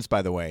fans,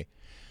 by the way.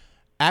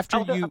 After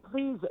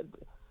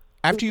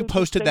you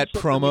posted that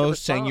promo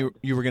saying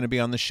you were going to be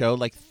on the show,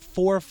 like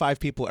 4 or 5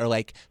 people are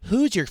like,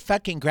 "Who's your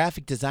fucking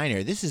graphic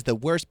designer? This is the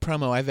worst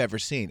promo I've ever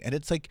seen." And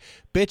it's like,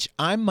 bitch,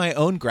 I'm my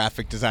own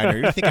graphic designer.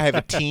 You think I have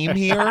a team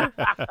here?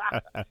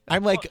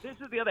 I'm like, this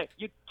is the other thing.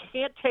 You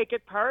can't take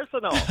it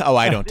personal. Oh,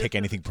 I don't take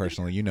anything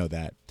personal. You know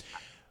that.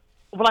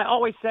 Well, I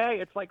always say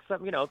it's like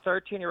some,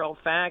 13-year-old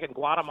fag in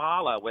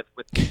Guatemala with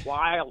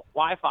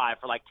Wi-Fi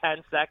for like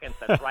 10 seconds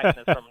that's writing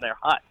this from their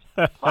hut.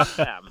 Fuck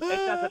them.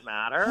 It doesn't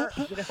matter.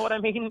 You know what I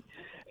mean?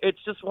 It's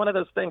just one of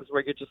those things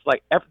where you're just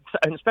like,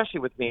 and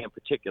especially with me in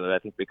particular, I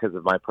think because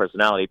of my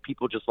personality,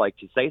 people just like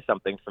to say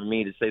something for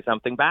me to say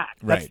something back.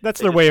 Right. That's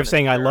their way of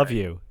saying I love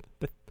you.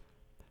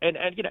 And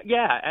and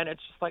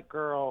it's just like,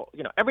 girl,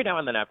 every now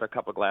and then after a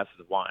couple of glasses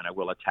of wine, I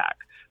will attack.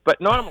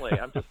 But normally,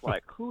 I'm just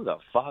like, who the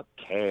fuck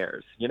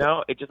cares?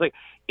 It's just like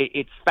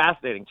it's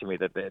fascinating to me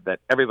that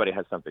everybody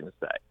has something to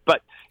say.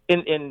 But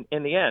in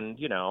the end,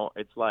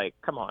 it's like,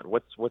 come on,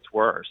 what's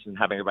worse than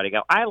having everybody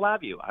go, I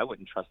love you? I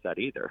wouldn't trust that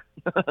either.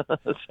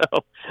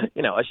 So,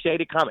 a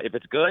shady comment, if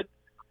it's good,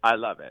 I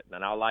love it,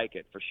 and I'll like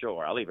it for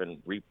sure. I'll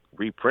even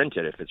reprint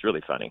it if it's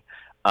really funny.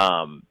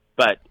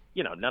 But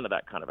none of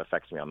that kind of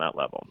affects me on that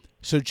level.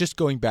 So just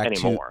going back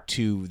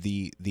to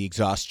the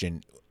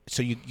exhaustion.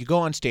 So you go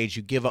on stage,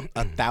 you give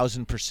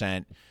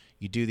 1,000%,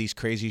 you do these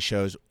crazy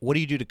shows. What do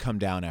you do to come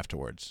down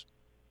afterwards?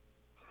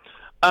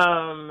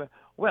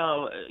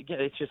 Well,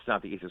 it's just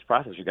not the easiest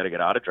process. You got to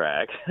get out of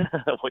drag,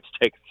 which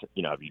takes,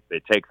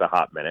 it takes a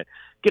hot minute.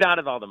 Get out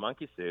of all the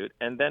monkey suit,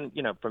 and then,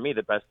 for me,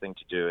 the best thing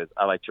to do is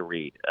I like to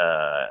read,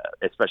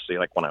 especially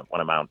like when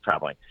I'm out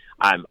traveling.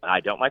 I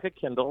don't like a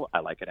Kindle.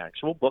 I like an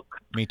actual book.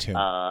 Me too.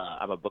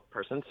 I'm a book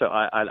person, so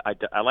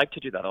I like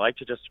to do that. I like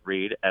to just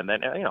read, and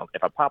then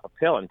if I pop a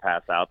pill and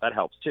pass out, that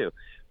helps too.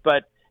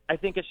 But I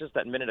think it's just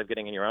that minute of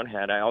getting in your own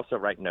head. I also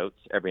write notes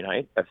every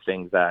night of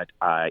things that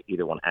I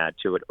either want to add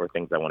to it or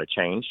things I want to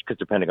change, because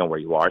depending on where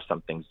you are,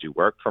 some things do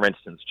work. For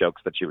instance,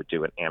 jokes that you would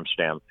do in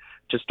Amsterdam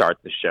to start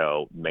the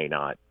show may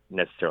not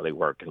necessarily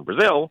work in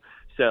Brazil.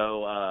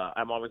 So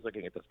I'm always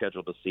looking at the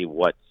schedule to see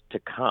what's to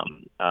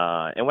come.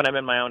 And when I'm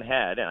in my own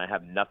head and I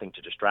have nothing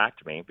to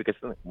distract me, because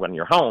when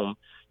you're home,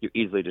 you're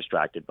easily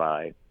distracted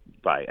by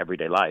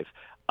everyday life.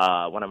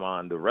 When I'm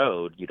on the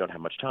road, you don't have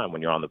much time.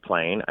 When you're on the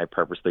plane, I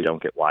purposely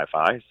don't get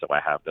Wi-Fi, so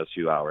I have those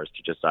few hours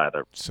to just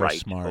either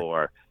write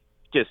or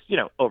just,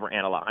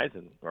 overanalyze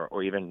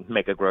or even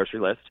make a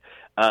grocery list,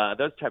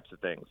 those types of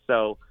things.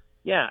 So,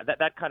 yeah,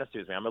 that kind of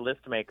suits me. I'm a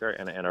list maker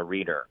and a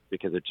reader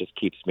because it just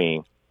keeps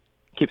me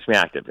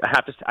active.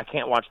 I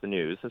can't watch the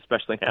news,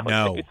 especially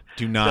nowadays. No,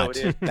 do not.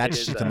 So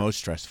That's the most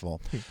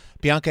stressful.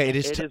 Bianca, it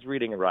is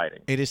reading and writing.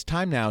 It is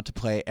time now to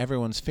play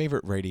everyone's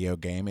favorite radio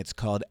game. It's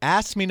called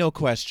Ask Me No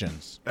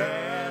Questions.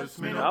 Ask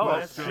me no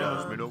questions.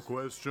 Ask me no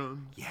questions.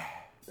 Yeah.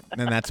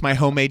 And that's my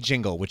homemade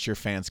jingle, which your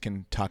fans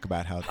can talk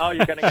about how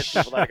you're going to get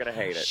people that are going to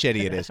hate it.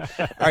 Shitty it is.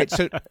 All right,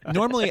 so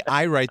normally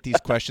I write these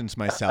questions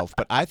myself,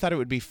 but I thought it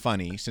would be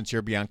funny, since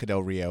you're Bianca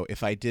Del Rio,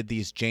 if I did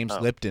these James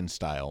Lipton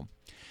style.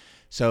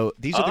 So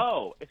these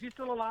are is he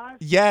still alive?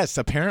 Yes,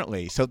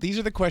 apparently. So these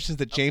are the questions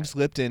that James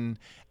Lipton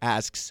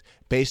asks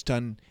based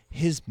on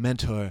his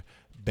mentor,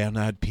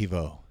 Bernard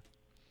Pivot.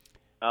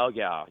 Oh,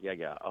 yeah.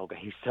 Oh,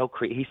 he's so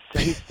creepy.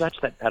 He's such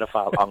that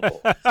pedophile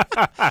uncle.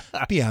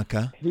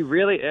 Bianca. He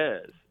really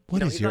is.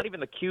 He's not even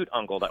the cute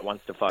uncle that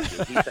wants to fuck you.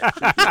 He's that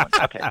creepy one.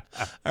 Okay.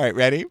 All right,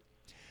 ready?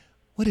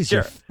 What is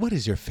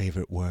your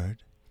favorite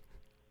word?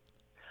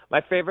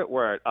 My favorite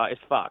word is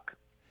fuck.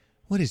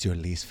 What is your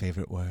least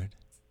favorite word?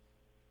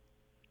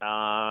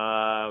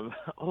 My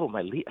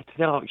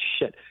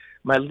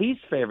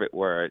least favorite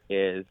word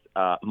is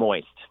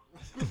moist.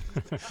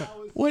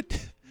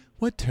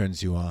 What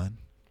turns you on?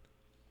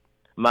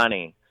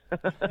 Money.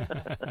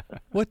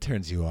 What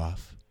turns you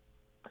off?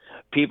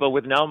 People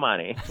with no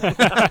money.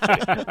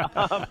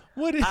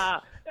 What is?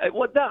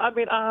 What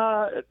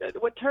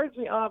turns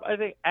me off? I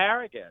think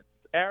arrogance.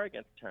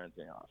 Arrogance turns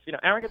me off.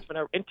 Arrogance, but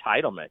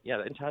entitlement.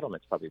 Yeah,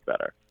 entitlement's probably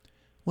better.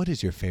 What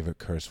is your favorite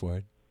curse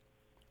word?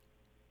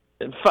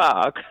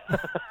 Fuck.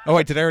 Oh,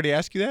 wait, did I already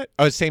ask you that?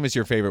 Oh, same as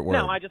your favorite word.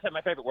 No, I just said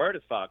my favorite word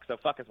is fuck, so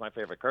fuck is my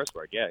favorite curse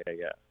word. Yeah.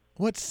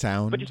 What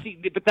sound? But you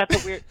see,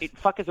 that's a weird.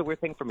 Fuck is a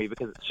weird thing for me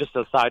because it's just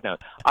a side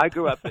note. I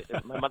grew up.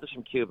 My mother's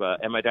from Cuba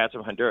and my dad's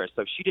from Honduras,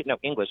 so she didn't know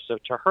English. So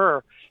to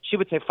her, she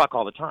would say fuck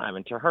all the time,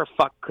 and to her,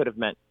 fuck could have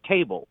meant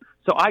table.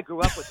 So I grew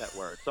up with that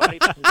word, so I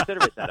didn't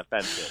consider it that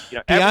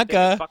offensive.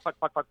 Bianca,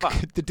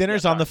 fuck. The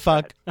dinner's on the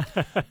fuck.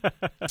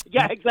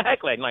 Yeah,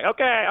 exactly. I'm like,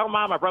 okay, oh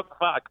mom, I broke the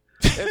fuck.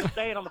 There's a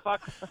stain on the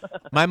fuck.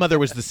 My mother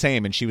was the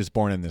same, and she was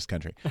born in this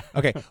country.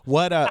 Okay,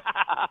 what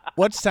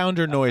sound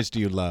or noise do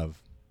you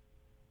love?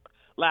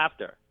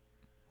 Laughter.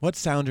 What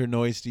sound or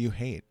noise do you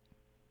hate?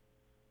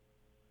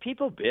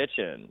 People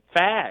bitching,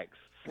 fags,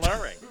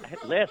 slurring,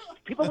 lisps.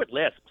 People with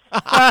lisps.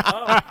 Lisps.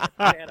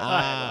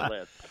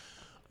 I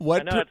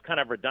know it's kind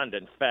of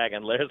redundant, fag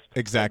and lisp.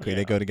 Exactly,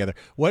 they go together.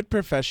 What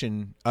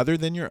profession, other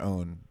than your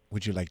own,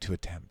 would you like to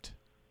attempt?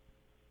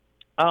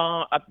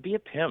 Be a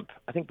pimp.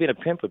 I think being a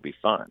pimp would be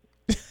fun.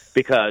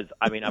 Because,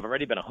 I've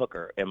already been a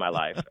hooker in my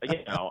life.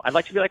 I'd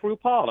like to be like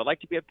RuPaul. I'd like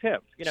to be a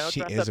pimp.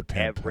 She dress is up a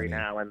pimp, every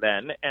honey. now and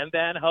then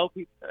hoe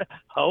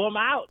them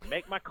out,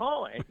 make my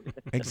coin.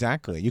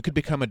 Exactly. You could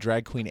become a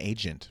drag queen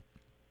agent.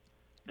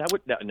 That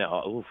would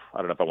no. Oof, I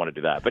don't know if I want to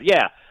do that, but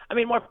yeah,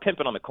 more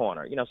pimping on the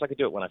corner. So I could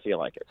do it when I feel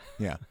like it.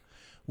 Yeah.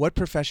 What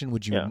profession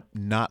would you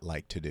not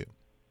like to do?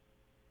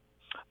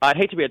 I'd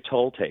hate to be a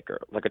toll taker,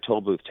 like a toll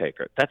booth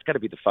taker. That's got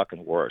to be the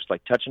fucking worst.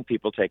 Like touching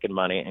people, taking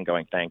money, and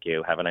going, thank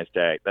you, have a nice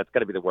day. That's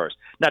got to be the worst.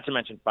 Not to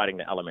mention fighting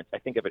the elements. I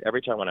think of it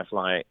every time when I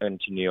fly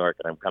into New York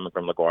and I'm coming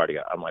from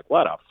LaGuardia. I'm like,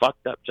 what a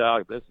fucked up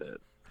job this is.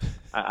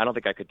 I don't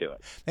think I could do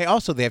it. They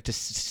have to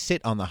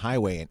sit on the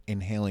highway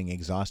inhaling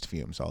exhaust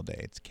fumes all day.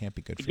 It can't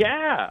be good for you.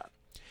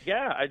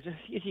 Yeah.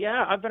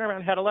 I've been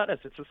around head of lettuce.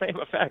 It's the same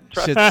effect.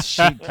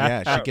 She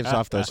gives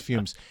off those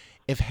fumes.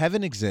 If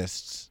heaven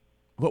exists,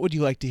 what would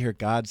you like to hear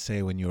God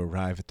say when you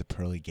arrive at the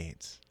pearly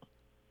gates?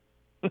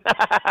 He's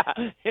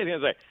going to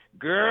say,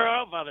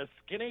 girl, by the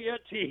skin of your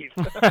teeth.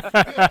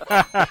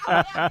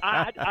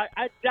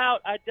 I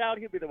doubt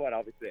he'll be the one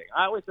I'll be seeing.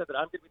 I always said that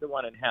I'm going to be the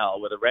one in hell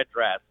with a red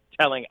dress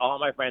telling all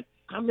my friends,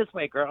 come this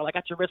way, girl. I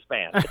got your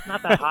wristband. It's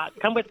not that hot.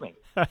 Come with me.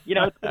 I'm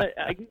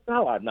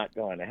not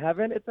going to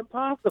heaven. It's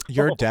impossible.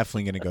 You're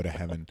definitely going to go to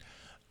heaven.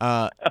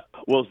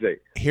 We'll see.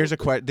 Here's a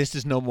question. This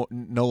is no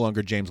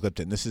longer James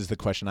Lipton. This is the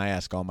question I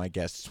ask all my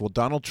guests. Will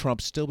Donald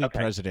Trump still be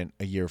president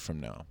a year from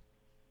now?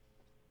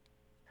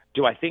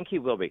 Do I think he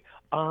will be?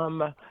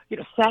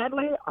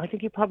 Sadly, I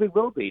think he probably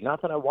will be.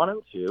 Not that I want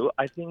him to.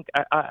 I think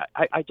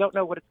I don't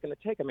know what it's going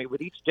to take.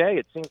 With each day,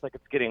 it seems like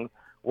it's getting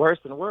worse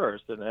and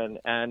worse,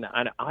 and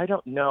I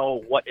don't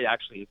know what it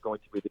actually is going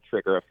to be the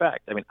trigger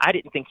effect. I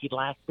didn't think he'd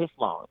last this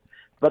long.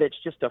 But it's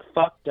just a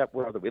fucked up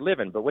world that we live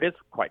in. But what is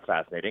quite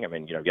fascinating,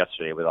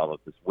 yesterday with all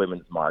of this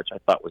women's march, I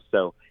thought was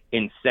so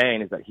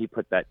insane is that he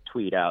put that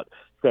tweet out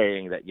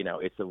saying that,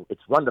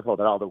 it's wonderful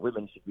that all the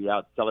women should be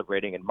out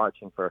celebrating and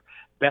marching for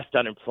best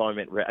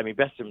unemployment.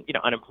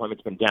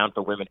 Unemployment's been down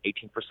for women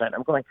 18%.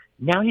 I'm going,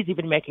 now he's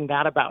even making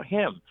that about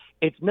him.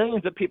 It's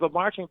millions of people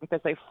marching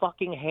because they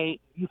fucking hate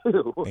you.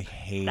 They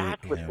hate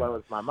That's what him.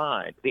 blows my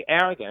mind. The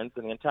arrogance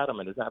and the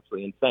entitlement is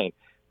absolutely insane.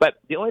 But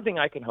the only thing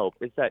I can hope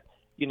is that,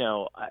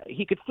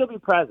 he could still be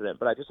president,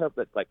 but I just hope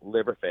that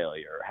liver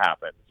failure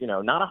happens.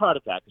 Not a heart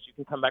attack, because you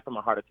can come back from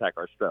a heart attack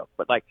or a stroke,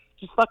 but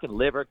just fucking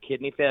liver,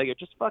 kidney failure,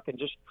 just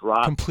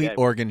drop. Complete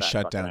organ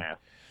shutdown.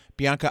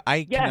 Bianca,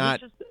 I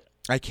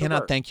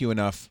cannot thank you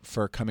enough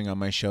for coming on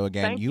my show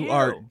again. Thank you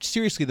are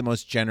seriously the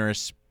most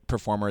generous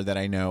performer that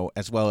I know,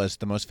 as well as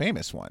the most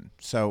famous one.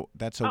 So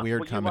that's a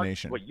weird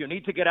combination. You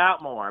need to get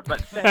out more.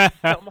 But thanks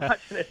so much,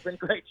 and it's been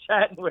great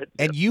chatting with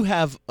you. And you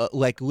have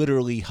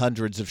literally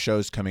hundreds of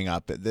shows coming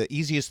up. The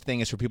easiest thing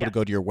is for people to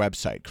go to your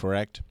website,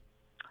 correct?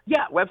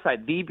 Yeah,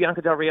 website,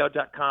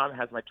 thebiancadelrio.com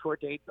has my tour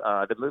dates.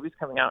 The movie's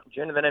coming out in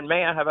June. And then in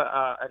May, I have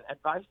an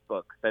advice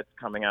book that's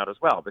coming out as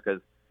well, because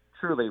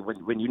truly,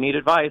 when you need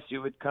advice,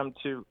 you would come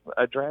to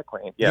a drag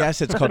queen. Yeah.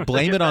 Yes, it's called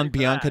Blame It on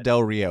Bianca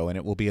Del Rio, and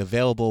it will be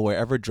available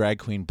wherever drag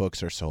queen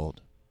books are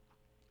sold.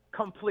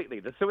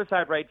 Completely. The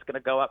suicide rate's going to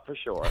go up for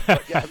sure.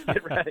 But yeah,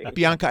 get ready.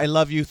 Bianca, I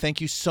love you. Thank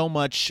you so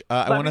much.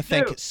 I want to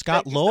thank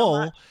Scott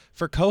Lowell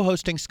for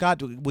co-hosting.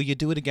 Scott, will you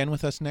do it again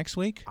with us next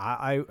week?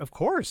 Of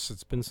course.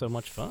 It's been so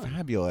much fun.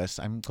 Fabulous.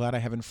 I'm glad I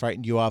haven't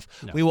frightened you off.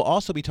 No. We will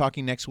also be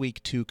talking next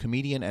week to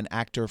comedian and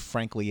actor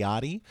Frank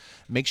Liotti.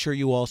 Make sure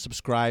you all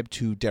subscribe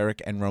to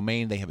Derek and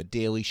Romaine. They have a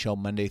daily show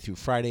Monday through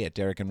Friday at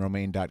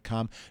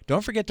derekandromaine.com.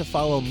 Don't forget to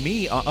follow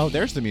me.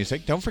 There's the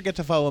music. Don't forget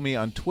to follow me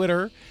on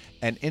Twitter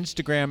and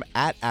Instagram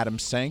at Adam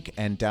Sank,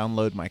 and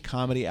download my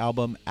comedy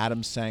album,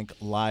 Adam Sank,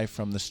 live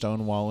from the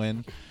Stonewall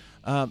Inn.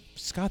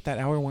 Scott, that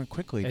hour went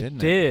quickly,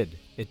 didn't it?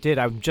 It did.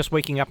 I'm just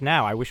waking up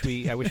now. I wish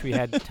we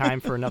had time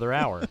for another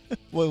hour.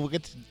 Well, we'll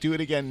get to do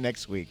it again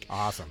next week.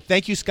 Awesome.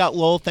 Thank you, Scott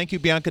Lowell. Thank you,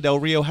 Bianca Del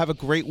Rio. Have a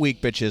great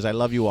week, bitches. I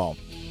love you all.